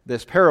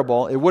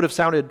parable. It would have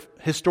sounded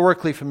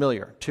historically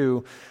familiar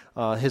to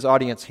his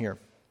audience here.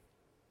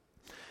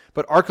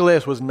 But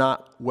Archelaus was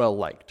not well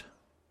liked.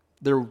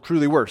 there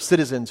truly were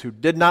citizens who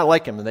did not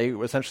like him, and they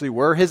essentially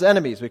were his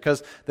enemies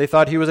because they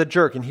thought he was a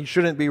jerk and he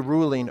shouldn't be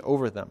ruling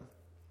over them.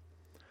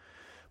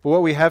 But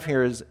what we have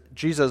here is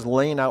Jesus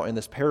laying out in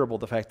this parable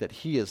the fact that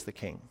he is the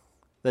king,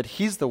 that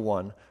he's the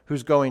one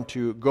who's going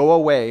to go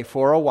away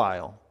for a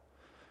while,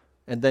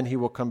 and then he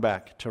will come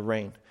back to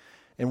reign.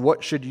 And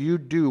what should you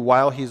do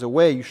while he's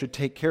away? You should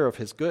take care of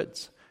his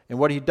goods. And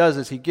what he does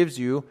is he gives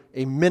you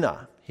a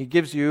minna. He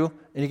gives you,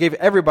 and he gave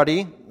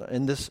everybody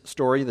in this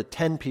story, the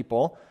 10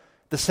 people,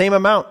 the same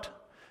amount.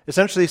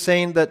 Essentially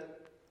saying that,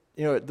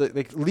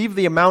 they leave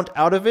the amount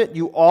out of it.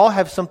 You all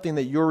have something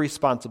that you're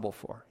responsible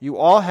for. You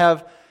all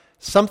have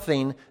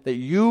something that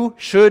you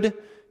should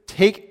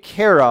take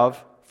care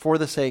of for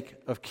the sake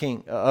of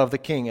the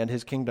king and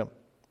his kingdom.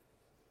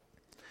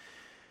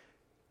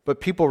 But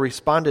people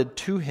responded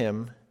to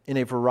him in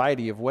a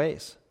variety of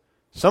ways.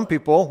 Some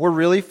people were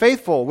really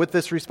faithful with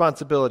this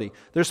responsibility.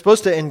 They're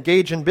supposed to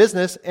engage in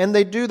business, and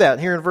they do that.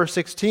 Here in verse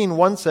 16,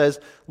 one says,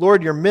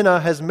 "Lord, your minna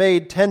has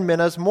made 10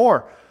 minnas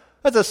more."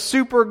 That's a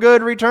super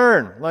good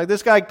return. Like,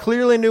 this guy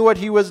clearly knew what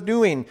he was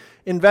doing,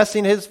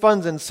 investing his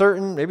funds in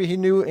maybe he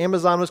knew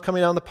Amazon was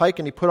coming down the pike,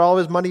 and he put all of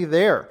his money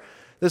there.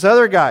 This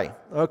other guy,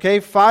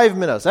 5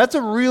 minnas. That's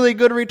a really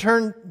good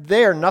return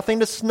there,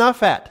 nothing to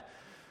snuff at.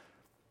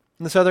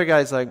 And this other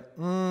guy's like,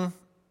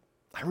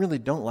 I really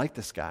don't like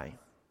this guy.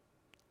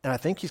 And I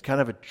think he's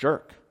kind of a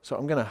jerk. So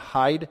I'm going to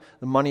hide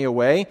the money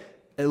away.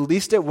 At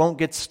least it won't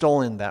get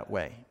stolen that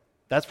way.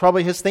 That's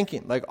probably his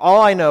thinking. Like,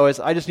 all I know is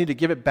I just need to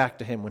give it back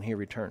to him when he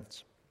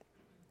returns.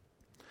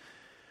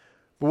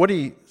 But what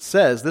he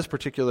says, this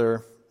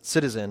particular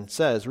citizen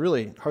says,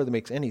 really hardly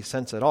makes any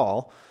sense at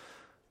all.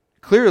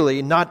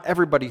 Clearly, not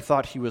everybody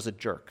thought he was a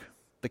jerk,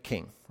 the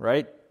king,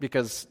 right?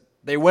 Because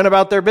they went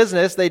about their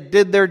business, they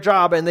did their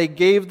job, and they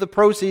gave the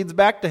proceeds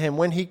back to him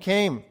when he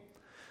came.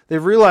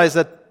 They've realized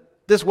that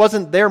this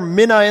wasn't their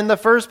minna in the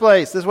first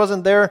place. This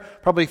wasn't their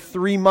probably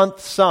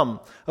 3-month sum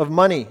of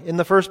money in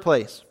the first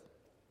place.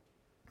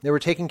 They were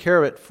taking care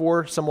of it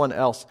for someone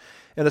else.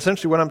 And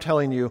essentially what I'm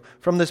telling you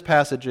from this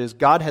passage is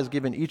God has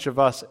given each of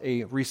us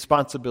a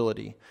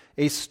responsibility,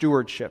 a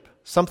stewardship,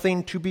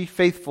 something to be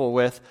faithful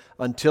with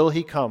until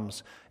he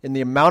comes. In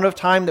the amount of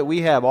time that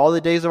we have, all the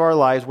days of our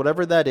lives,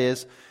 whatever that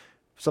is,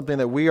 something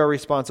that we are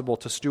responsible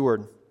to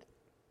steward.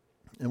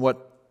 And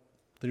what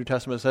the New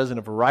Testament says in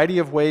a variety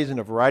of ways, in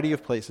a variety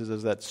of places,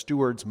 is that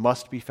stewards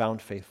must be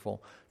found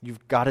faithful.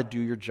 You've got to do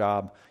your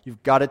job.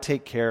 You've got to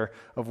take care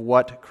of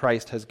what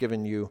Christ has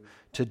given you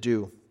to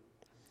do.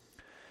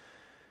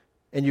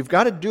 And you've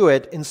got to do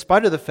it in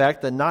spite of the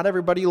fact that not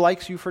everybody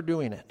likes you for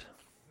doing it.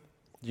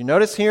 You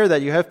notice here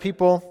that you have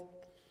people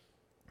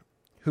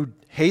who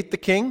hate the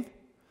king?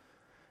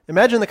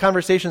 Imagine the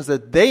conversations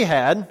that they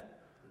had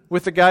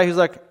with the guy who's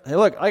like, hey,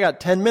 look, I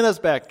got 10 minutes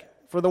back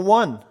for the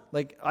one.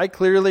 Like, I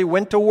clearly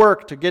went to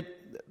work to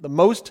get the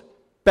most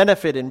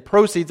benefit and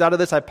proceeds out of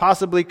this I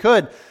possibly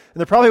could. And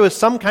there probably was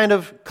some kind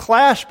of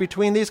clash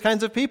between these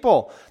kinds of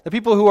people. The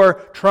people who are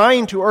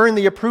trying to earn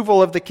the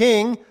approval of the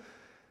king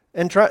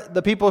and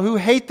the people who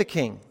hate the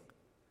king.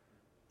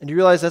 And you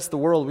realize that's the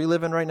world we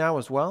live in right now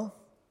as well?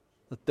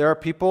 That there are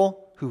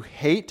people who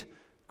hate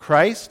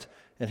Christ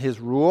and his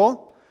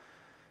rule,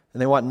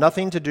 and they want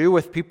nothing to do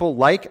with people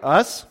like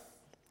us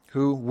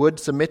who would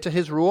submit to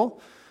his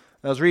rule.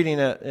 I was reading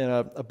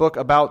a book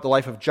about the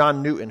life of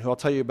John Newton, who I'll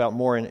tell you about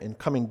more in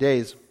coming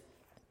days.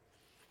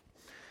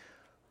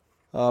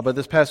 But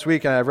this past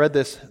week, I read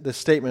this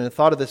statement and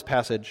thought of this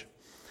passage.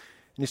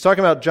 And he's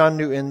talking about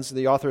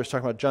the author is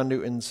talking about John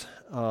Newton's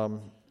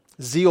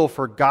zeal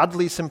for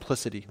godly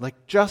simplicity.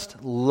 Like,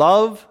 just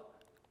love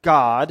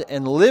God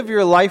and live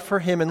your life for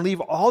him and leave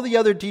all the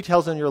other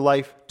details in your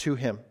life to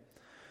him.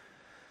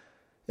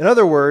 In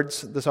other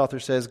words, this author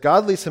says,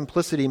 godly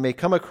simplicity may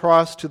come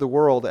across to the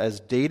world as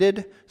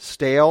dated,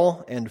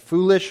 stale, and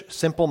foolish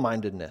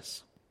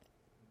simple-mindedness.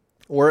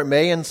 Or it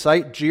may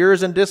incite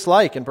jeers and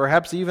dislike, and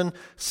perhaps even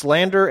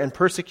slander and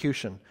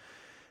persecution.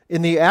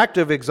 In the act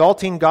of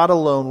exalting God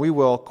alone, we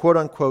will,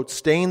 quote-unquote,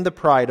 stain the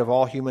pride of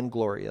all human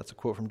glory. That's a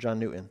quote from John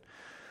Newton.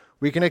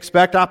 We can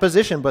expect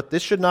opposition, but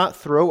this should not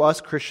throw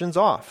us Christians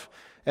off.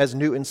 As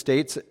Newton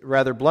states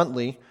rather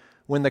bluntly,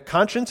 when the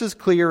conscience is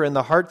clear and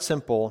the heart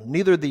simple,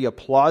 neither the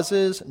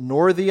applauses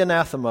nor the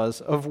anathemas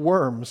of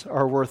worms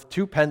are worth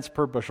 2 pence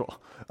per bushel.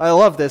 I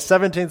love this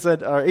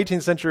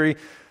 18th century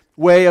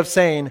way of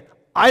saying,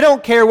 I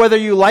don't care whether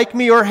you like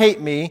me or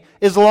hate me,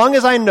 as long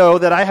as I know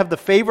that I have the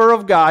favor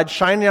of God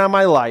shining on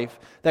my life,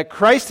 that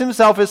Christ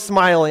himself is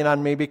smiling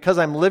on me because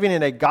I'm living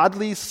in a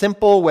godly,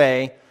 simple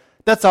way.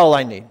 That's all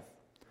I need.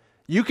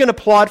 You can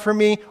applaud for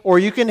me or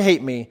you can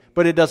hate me,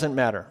 but it doesn't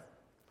matter.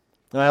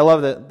 And I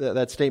love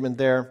that statement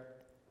there.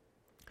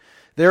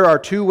 There are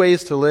 2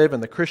 ways to live,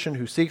 and the Christian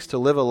who seeks to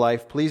live a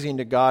life pleasing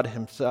to God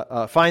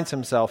finds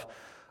himself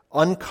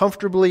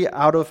uncomfortably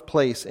out of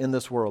place in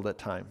this world at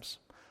times,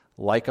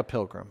 like a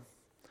pilgrim.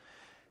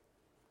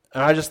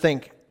 And I just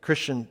think,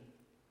 Christian,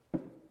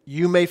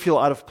 you may feel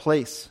out of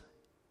place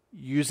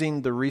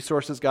using the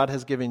resources God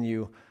has given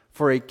you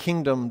for a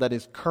kingdom that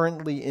is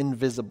currently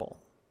invisible.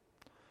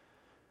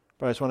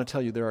 But I just want to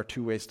tell you there are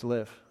two ways to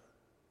live.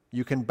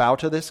 You can bow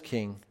to this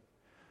king,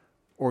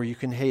 or you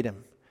can hate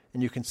him.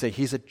 And you can say,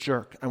 he's a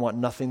jerk. I want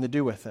nothing to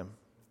do with him.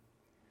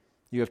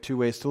 You have two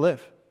ways to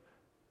live.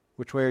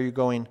 Which way are you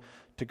going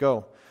to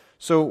go?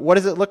 So what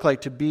does it look like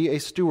to be a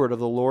steward of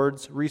the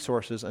Lord's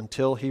resources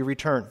until he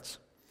returns?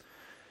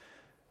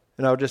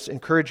 And I would just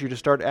encourage you to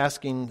start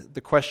asking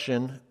the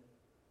question,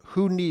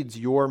 who needs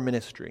your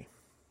ministry?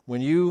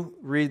 When you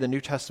read the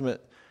New Testament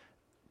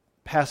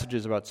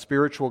passages about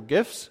spiritual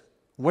gifts,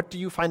 what do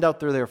you find out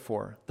they're there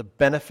for? The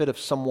benefit of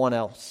someone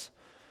else.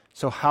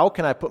 So how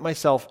can I put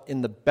myself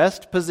in the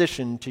best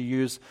position to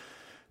use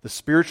the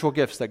spiritual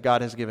gifts that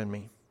God has given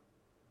me?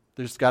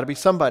 There's got to be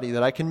somebody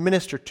that I can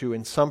minister to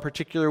in some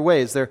particular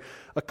way. Is there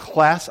a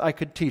class I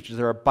could teach? Is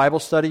there a Bible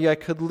study I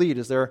could lead?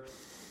 Is there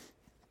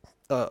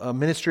a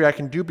ministry I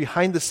can do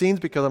behind the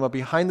scenes because I'm a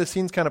behind the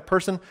scenes kind of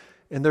person?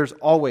 And there's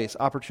always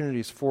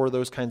opportunities for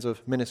those kinds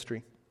of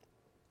ministry.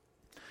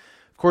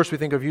 Of course, we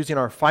think of using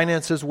our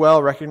finances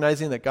well,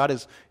 recognizing that God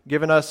has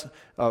given us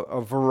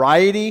a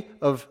variety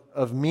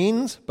of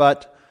means,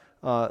 but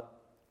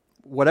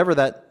whatever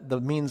the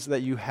means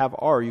that you have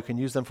are, you can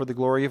use them for the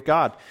glory of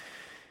God.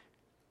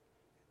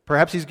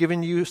 Perhaps he's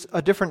given you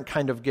a different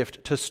kind of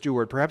gift to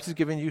steward. Perhaps he's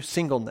given you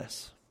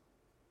singleness.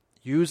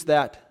 Use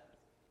that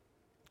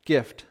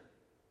gift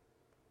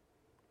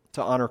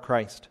to honor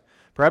Christ.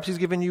 Perhaps he's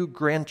given you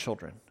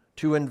grandchildren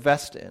to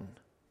invest in,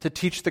 to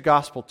teach the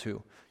gospel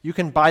to. You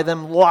can buy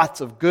them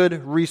lots of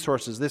good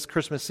resources this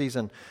Christmas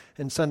season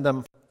and send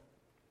them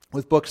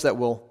with books that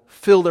will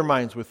fill their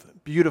minds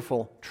with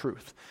beautiful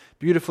truth,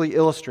 beautifully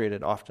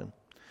illustrated often.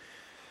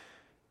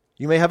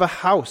 You may have a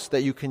house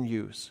that you can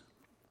use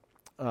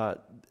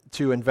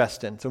to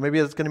invest in. So maybe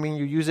that's going to mean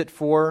you use it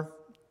for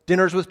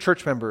dinners with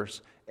church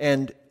members.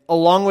 And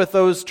along with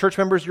those church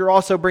members, you're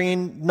also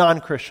bringing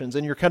non-Christians,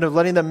 and you're kind of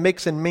letting them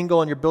mix and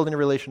mingle, and you're building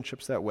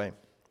relationships that way.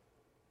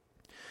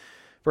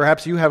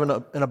 Perhaps you have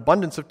an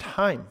abundance of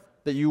time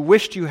that you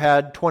wished you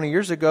had 20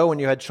 years ago when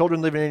you had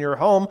children living in your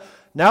home.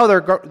 Now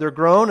they're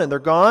grown and they're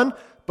gone,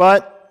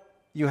 but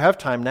you have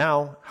time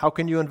now. How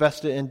can you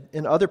invest it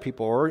in other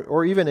people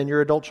or even in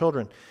your adult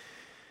children?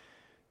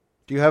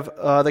 Do you have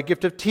the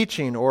gift of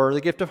teaching or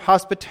the gift of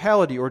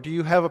hospitality, or do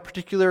you have a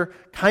particular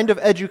kind of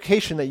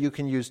education that you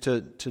can use to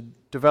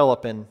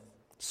develop and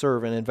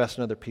serve and invest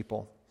in other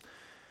people?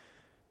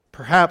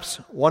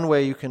 Perhaps one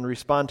way you can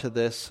respond to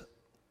this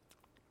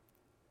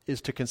is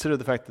to consider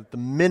the fact that the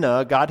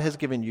mina God has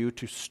given you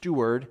to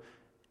steward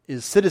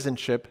is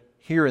citizenship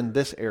here in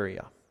this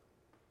area.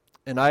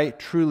 And I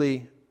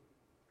truly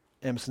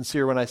am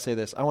sincere when I say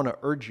this. I want to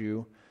urge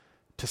you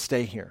to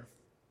stay here,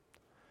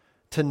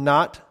 to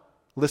not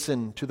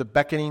listen to the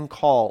beckoning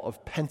call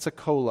of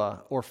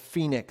Pensacola or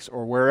Phoenix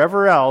or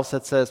wherever else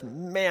that says,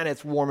 man,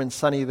 it's warm and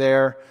sunny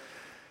there.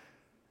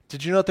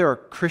 Did you know that there are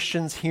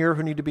Christians here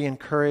who need to be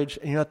encouraged?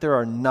 And you know that there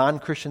are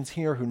non-Christians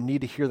here who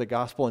need to hear the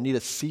gospel and need to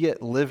see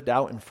it lived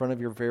out in front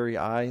of your very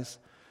eyes?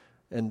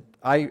 And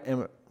I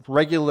am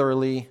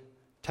regularly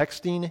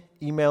texting,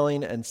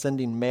 emailing, and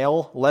sending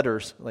mail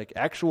letters, like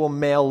actual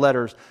mail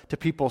letters, to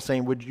people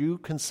saying, would you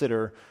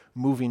consider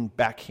moving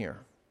back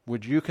here?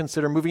 Would you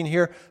consider moving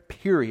here?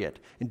 Period.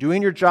 And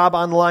doing your job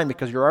online,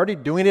 because you're already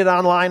doing it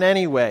online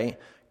anyway.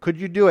 Could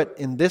you do it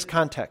in this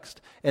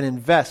context and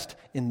invest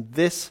in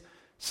this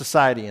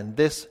society, in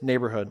this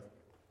neighborhood?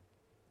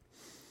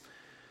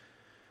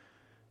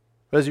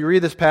 But as you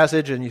read this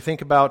passage and you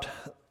think about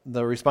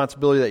the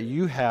responsibility that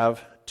you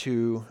have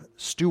to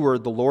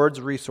steward the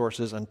Lord's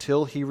resources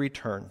until he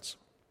returns,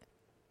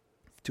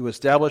 to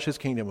establish his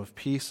kingdom of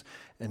peace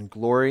and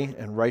glory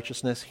and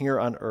righteousness here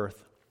on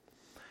earth,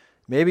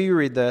 maybe you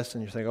read this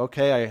and you think,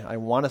 okay, I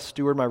want to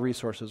steward my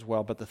resources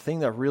well, but the thing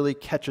that really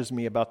catches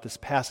me about this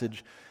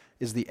passage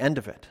is the end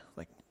of it.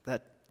 Like,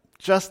 that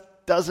just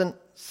doesn't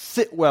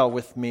sit well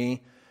with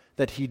me,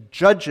 that he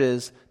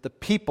judges the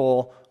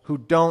people who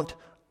don't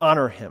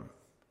honor him.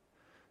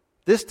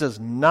 This does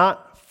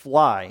not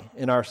fly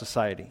in our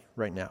society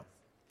right now.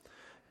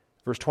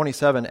 Verse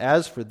 27,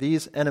 as for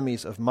these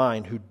enemies of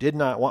mine who did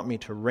not want me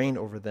to reign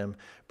over them,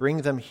 bring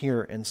them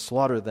here and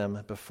slaughter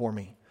them before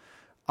me.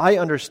 I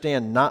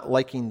understand not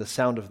liking the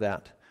sound of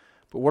that,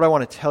 but what I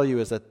want to tell you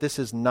is that this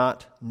is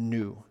not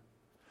new.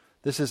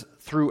 This is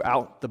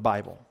throughout the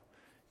Bible.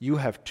 You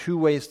have two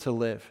ways to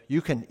live.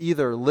 You can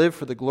either live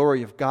for the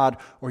glory of God,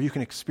 or you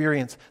can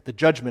experience the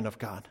judgment of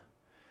God.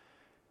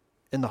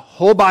 And the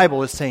whole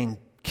Bible is saying,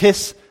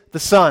 kiss the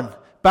Son,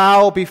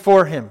 bow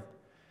before him,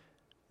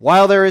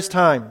 while there is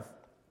time.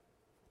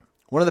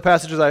 One of the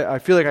passages I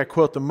feel like I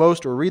quote the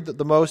most or read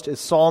the most is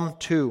Psalm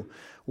 2.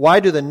 Why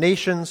do the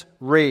nations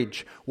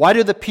rage? Why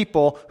do the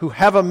people who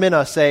have a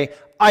mina say,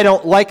 I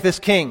don't like this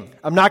king,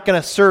 I'm not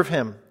going to serve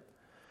him?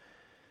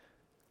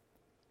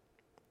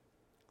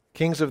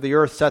 Kings of the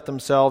earth set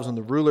themselves, and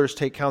the rulers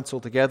take counsel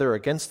together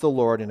against the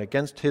Lord and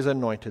against his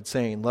anointed,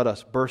 saying, let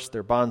us burst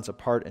their bonds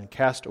apart and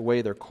cast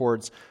away their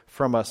cords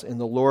from us. And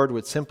the Lord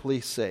would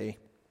simply say,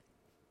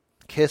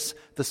 kiss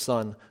the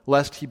Son,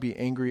 lest he be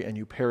angry and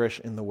you perish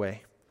in the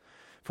way,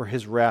 for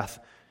his wrath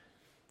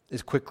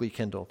is quickly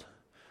kindled.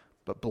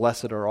 but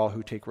blessed are all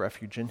who take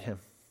refuge in him.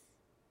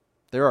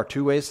 There are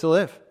two ways to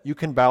live. You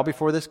can bow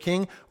before this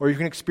king, or you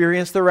can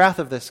experience the wrath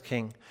of this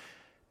king.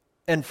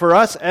 And for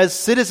us as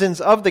citizens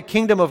of the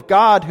kingdom of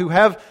God who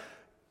have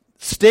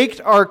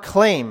staked our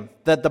claim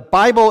that the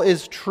Bible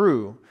is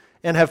true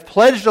and have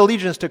pledged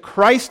allegiance to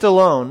Christ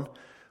alone,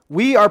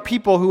 we are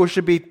people who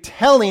should be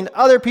telling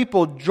other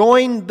people,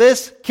 join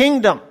this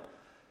kingdom.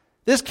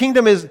 This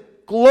kingdom is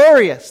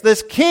glorious.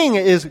 This king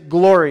is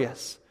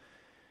glorious.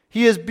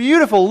 He is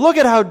beautiful. Look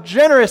at how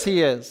generous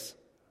he is.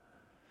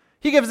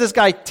 He gives this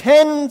guy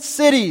 10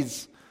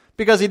 cities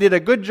because he did a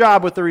good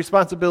job with the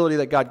responsibility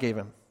that God gave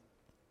him.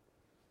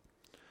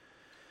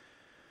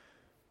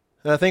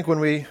 And I think when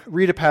we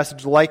read a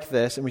passage like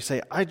this and we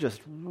say, I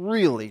just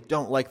really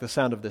don't like the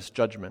sound of this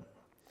judgment,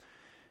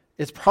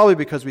 it's probably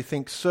because we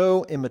think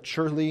so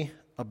immaturely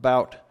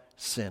about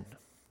sin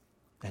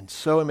and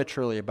so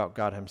immaturely about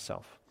God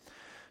himself.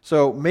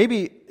 So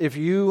maybe if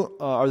you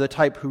are the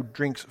type who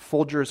drinks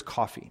Folgers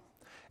coffee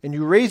and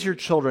you raise your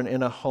children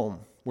in a home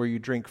where you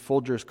drink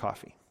Folgers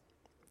coffee,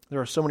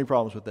 there are so many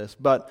problems with this,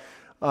 but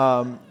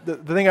the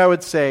thing I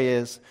would say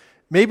is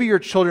maybe your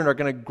children are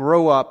going to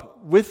grow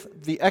up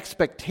with the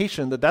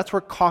expectation that that's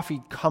where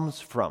coffee comes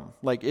from.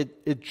 Like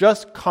it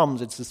just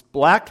comes. It's this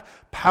black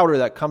powder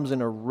that comes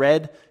in a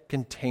red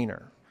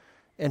container.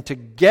 And to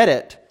get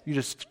it, you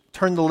just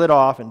turn the lid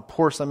off and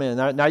pour some in.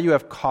 Now you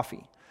have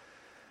coffee.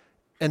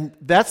 And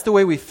that's the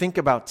way we think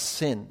about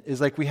sin,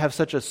 is like we have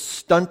such a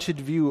stunted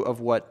view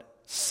of what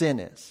sin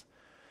is.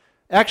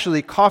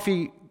 Actually,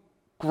 coffee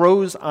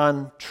grows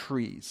on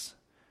trees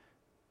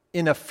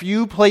in a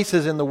few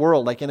places in the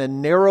world, like in a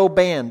narrow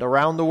band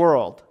around the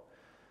world.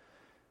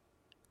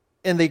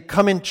 And they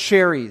come in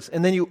cherries.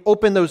 And then you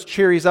open those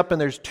cherries up and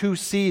there's 2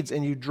 seeds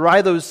and you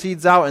dry those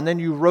seeds out and then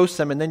you roast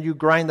them and then you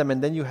grind them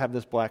and then you have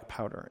this black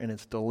powder and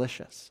it's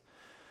delicious.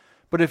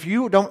 But if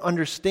you don't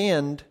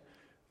understand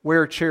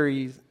where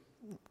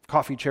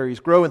coffee cherries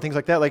grow and things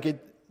like that,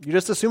 you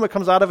just assume it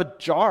comes out of a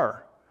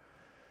jar.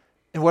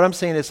 And what I'm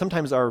saying is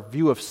sometimes our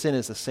view of sin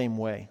is the same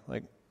way.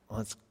 Like, well,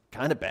 it's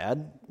kind of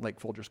bad, like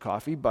Folgers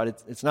coffee,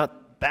 but it's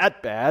not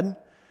that bad.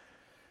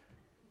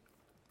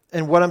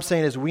 And what I'm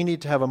saying is we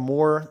need to have a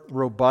more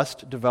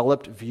robust,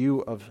 developed view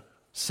of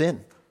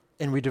sin.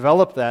 And we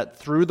develop that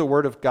through the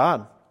Word of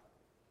God.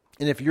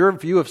 And if your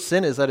view of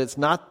sin is that it's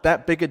not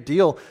that big a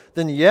deal,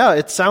 then yeah,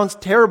 it sounds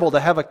terrible to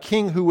have a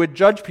king who would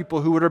judge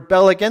people who would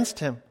rebel against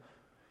him.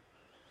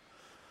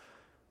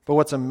 But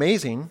what's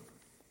amazing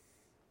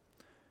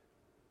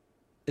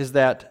is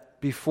that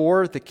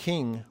before the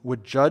king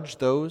would judge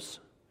those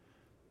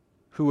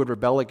who would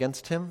rebel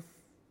against him,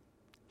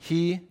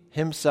 he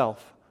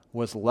himself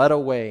was led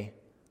away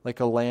like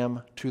a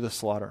lamb to the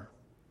slaughter.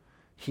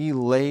 He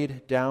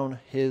laid down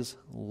his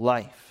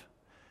life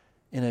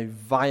in a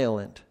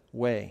violent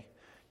way.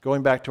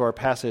 Going back to our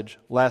passage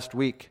last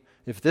week,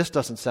 if this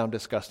doesn't sound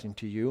disgusting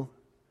to you,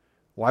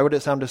 why would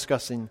it sound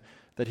disgusting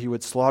that he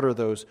would slaughter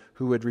those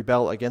who would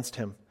rebel against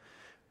him?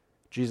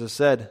 Jesus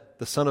said,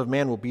 the Son of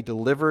Man will be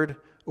delivered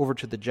over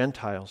to the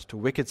Gentiles, to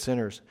wicked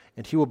sinners,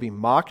 and he will be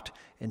mocked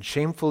and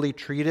shamefully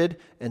treated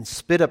and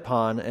spit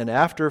upon, and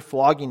after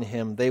flogging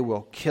him, they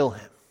will kill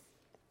him.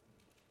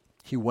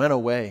 He went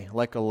away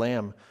like a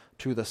lamb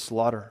to the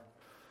slaughter.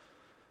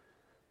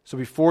 So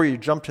before you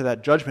jump to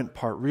that judgment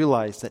part,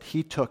 realize that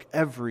he took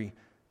every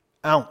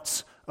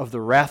ounce of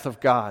the wrath of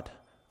God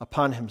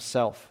upon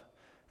himself.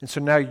 And so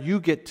now you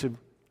get to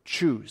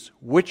choose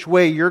which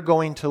way you're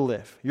going to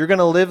live. You're going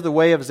to live the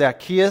way of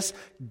Zacchaeus.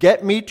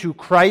 Get me to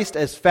Christ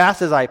as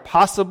fast as I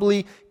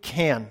possibly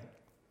can.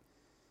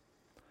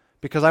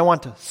 Because I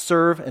want to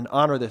serve and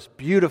honor this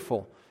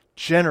beautiful,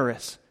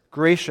 generous,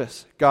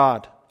 gracious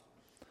God.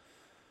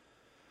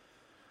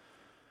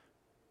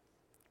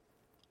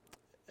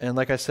 And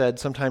like I said,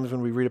 sometimes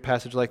when we read a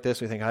passage like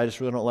this, we think, I just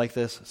really don't like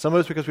this. Some of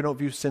it's because we don't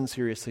view sin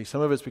seriously.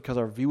 Some of it's because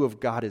our view of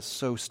God is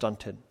so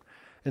stunted.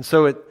 And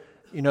so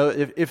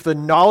if the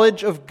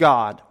knowledge of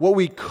God, what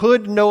we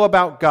could know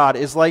about God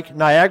is like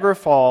Niagara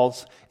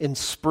Falls in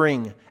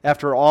spring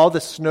after all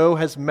the snow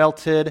has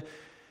melted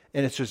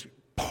and it's just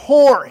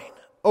pouring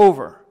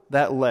over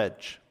that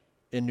ledge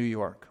in New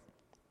York.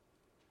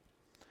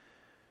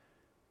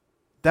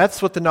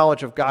 That's what the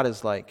knowledge of God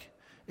is like.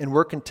 And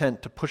we're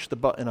content to push the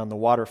button on the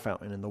water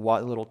fountain and the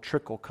little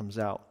trickle comes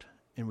out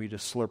and we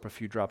just slurp a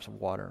few drops of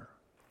water.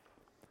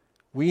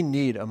 We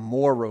need a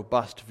more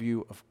robust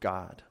view of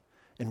God.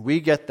 And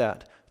we get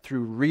that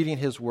through reading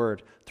His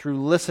Word,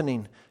 through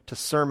listening to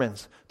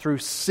sermons, through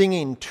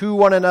singing to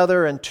one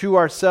another and to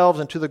ourselves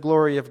and to the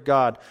glory of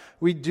God.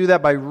 We do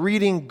that by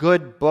reading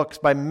good books,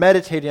 by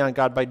meditating on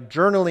God, by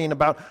journaling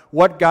about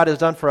what God has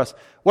done for us.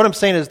 What I'm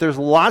saying is there's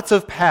lots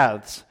of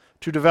paths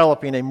to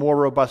developing a more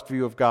robust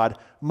view of God,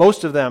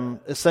 most of them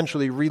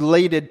essentially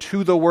related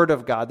to the Word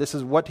of God. This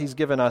is what He's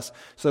given us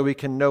so we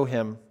can know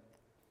Him.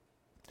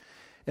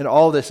 And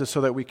all this is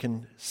so that we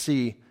can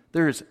see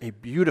there is a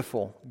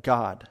beautiful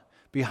God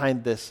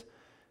behind this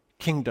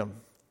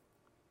kingdom.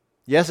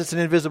 Yes, it's an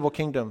invisible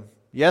kingdom.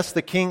 Yes,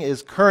 the king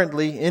is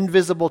currently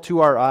invisible to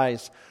our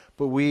eyes,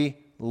 but we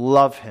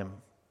love Him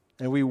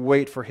and we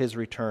wait for his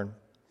return.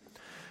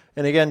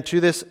 And again, to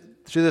this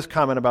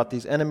comment about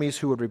these enemies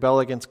who would rebel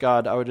against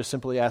God, I would just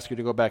simply ask you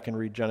to go back and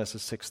read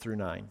Genesis 6 through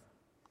 9.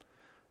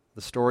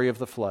 The story of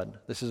the flood.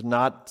 This is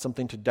not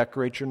something to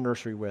decorate your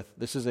nursery with.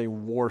 This is a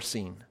war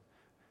scene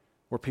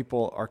where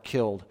people are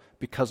killed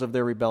because of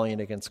their rebellion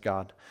against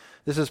God.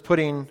 This is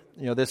putting,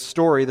 this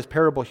story, this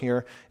parable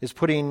here, is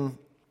putting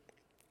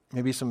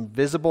maybe some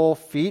visible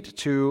feet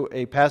to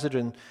a passage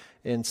in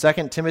 2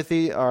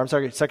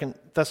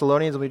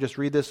 Thessalonians. Let me just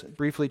read this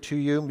briefly to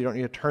you. You don't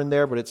need to turn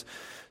there, but it's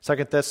 2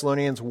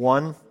 Thessalonians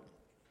 1,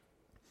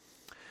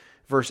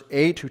 verse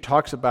 8, who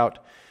talks about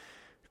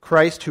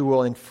Christ who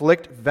will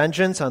inflict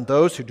vengeance on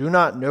those who do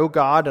not know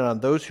God and on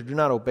those who do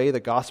not obey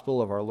the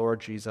gospel of our Lord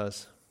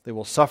Jesus. They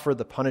will suffer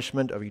the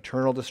punishment of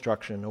eternal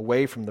destruction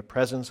away from the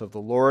presence of the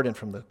Lord and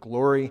from the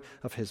glory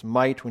of his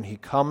might when he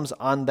comes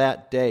on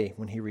that day,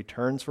 when he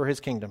returns for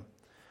his kingdom,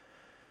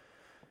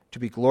 to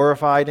be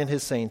glorified in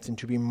his saints and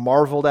to be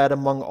marveled at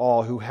among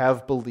all who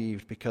have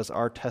believed, because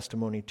our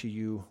testimony to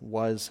you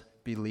was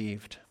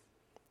believed.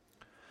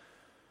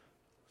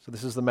 So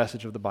this is the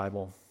message of the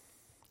Bible.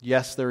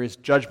 Yes, there is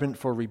judgment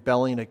for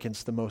rebelling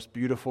against the most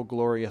beautiful,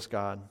 glorious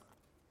God.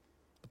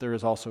 But there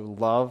is also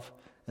love,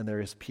 and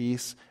there is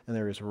peace, and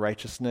there is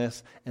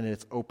righteousness, and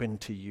it's open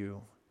to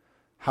you.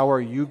 How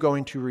are you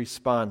going to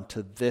respond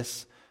to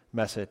this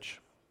message?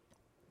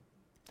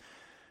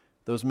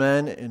 Those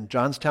men in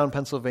Johnstown,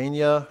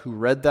 Pennsylvania, who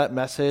read that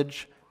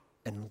message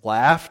and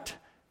laughed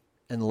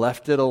and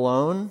left it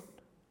alone,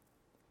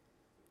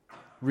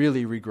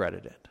 really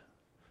regretted it.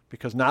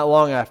 Because not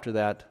long after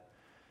that,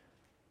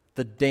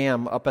 the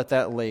dam up at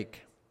that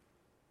lake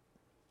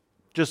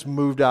just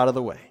moved out of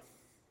the way.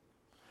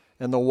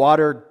 And the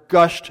water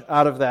gushed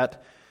out of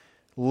that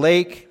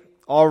lake.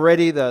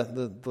 Already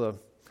the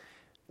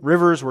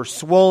rivers were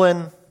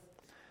swollen.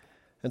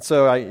 And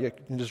so you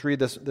can just read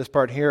this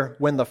part here.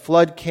 When the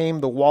flood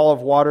came, the wall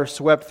of water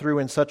swept through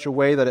in such a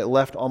way that it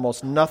left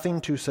almost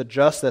nothing to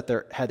suggest that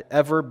there had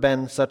ever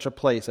been such a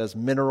place as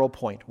Mineral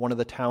Point, one of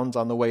the towns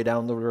on the way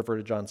down the river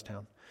to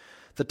Johnstown.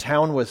 The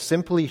town was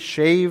simply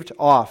shaved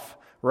off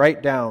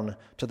right down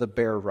to the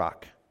bare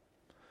rock.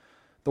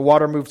 The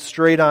water moved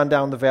straight on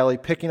down the valley,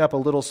 picking up a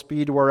little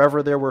speed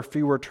wherever there were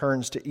fewer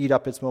turns to eat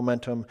up its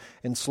momentum,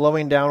 and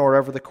slowing down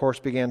wherever the course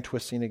began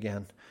twisting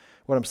again.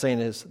 What I'm saying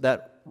is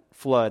that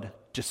flood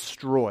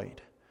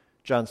destroyed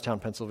Johnstown,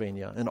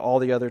 Pennsylvania, and all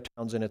the other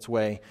towns in its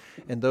way.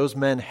 And those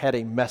men had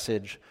a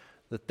message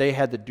that they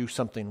had to do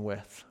something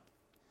with.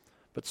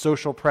 But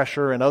social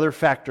pressure and other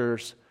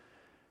factors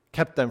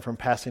kept them from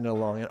passing it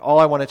along. And all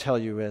I want to tell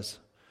you is,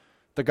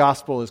 the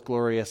gospel is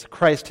glorious.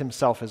 Christ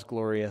himself is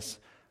glorious.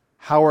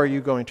 How are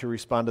you going to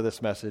respond to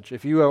this message?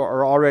 If you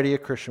are already a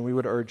Christian, we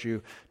would urge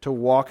you to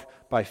walk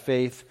by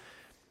faith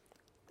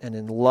and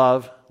in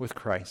love with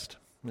Christ.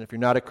 And if you're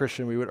not a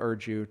Christian, we would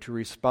urge you to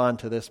respond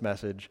to this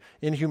message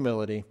in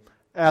humility.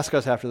 Ask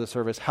us after the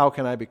service, how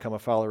can I become a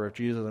follower of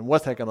Jesus? And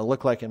what's that going to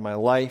look like in my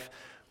life?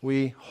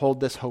 We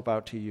hold this hope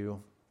out to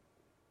you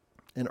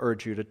and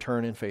urge you to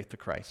turn in faith to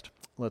Christ.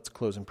 Let's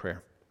close in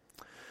prayer.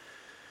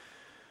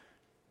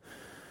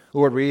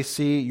 Lord, we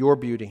see your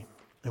beauty,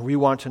 and we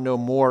want to know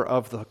more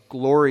of the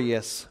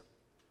glorious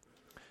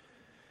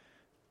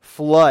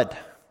flood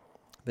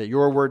that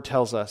your word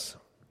tells us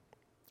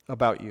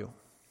about you.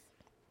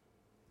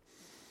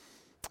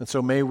 And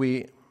so may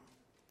we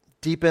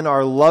deepen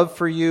our love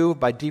for you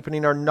by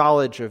deepening our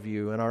knowledge of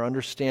you and our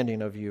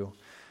understanding of you.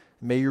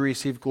 May you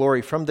receive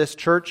glory from this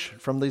church,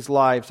 from these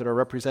lives that are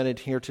represented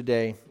here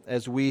today,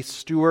 as we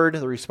steward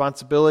the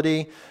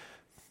responsibility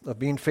of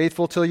being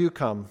faithful till you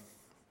come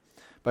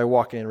by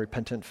walking in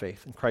repentant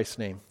faith. In Christ's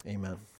name, amen.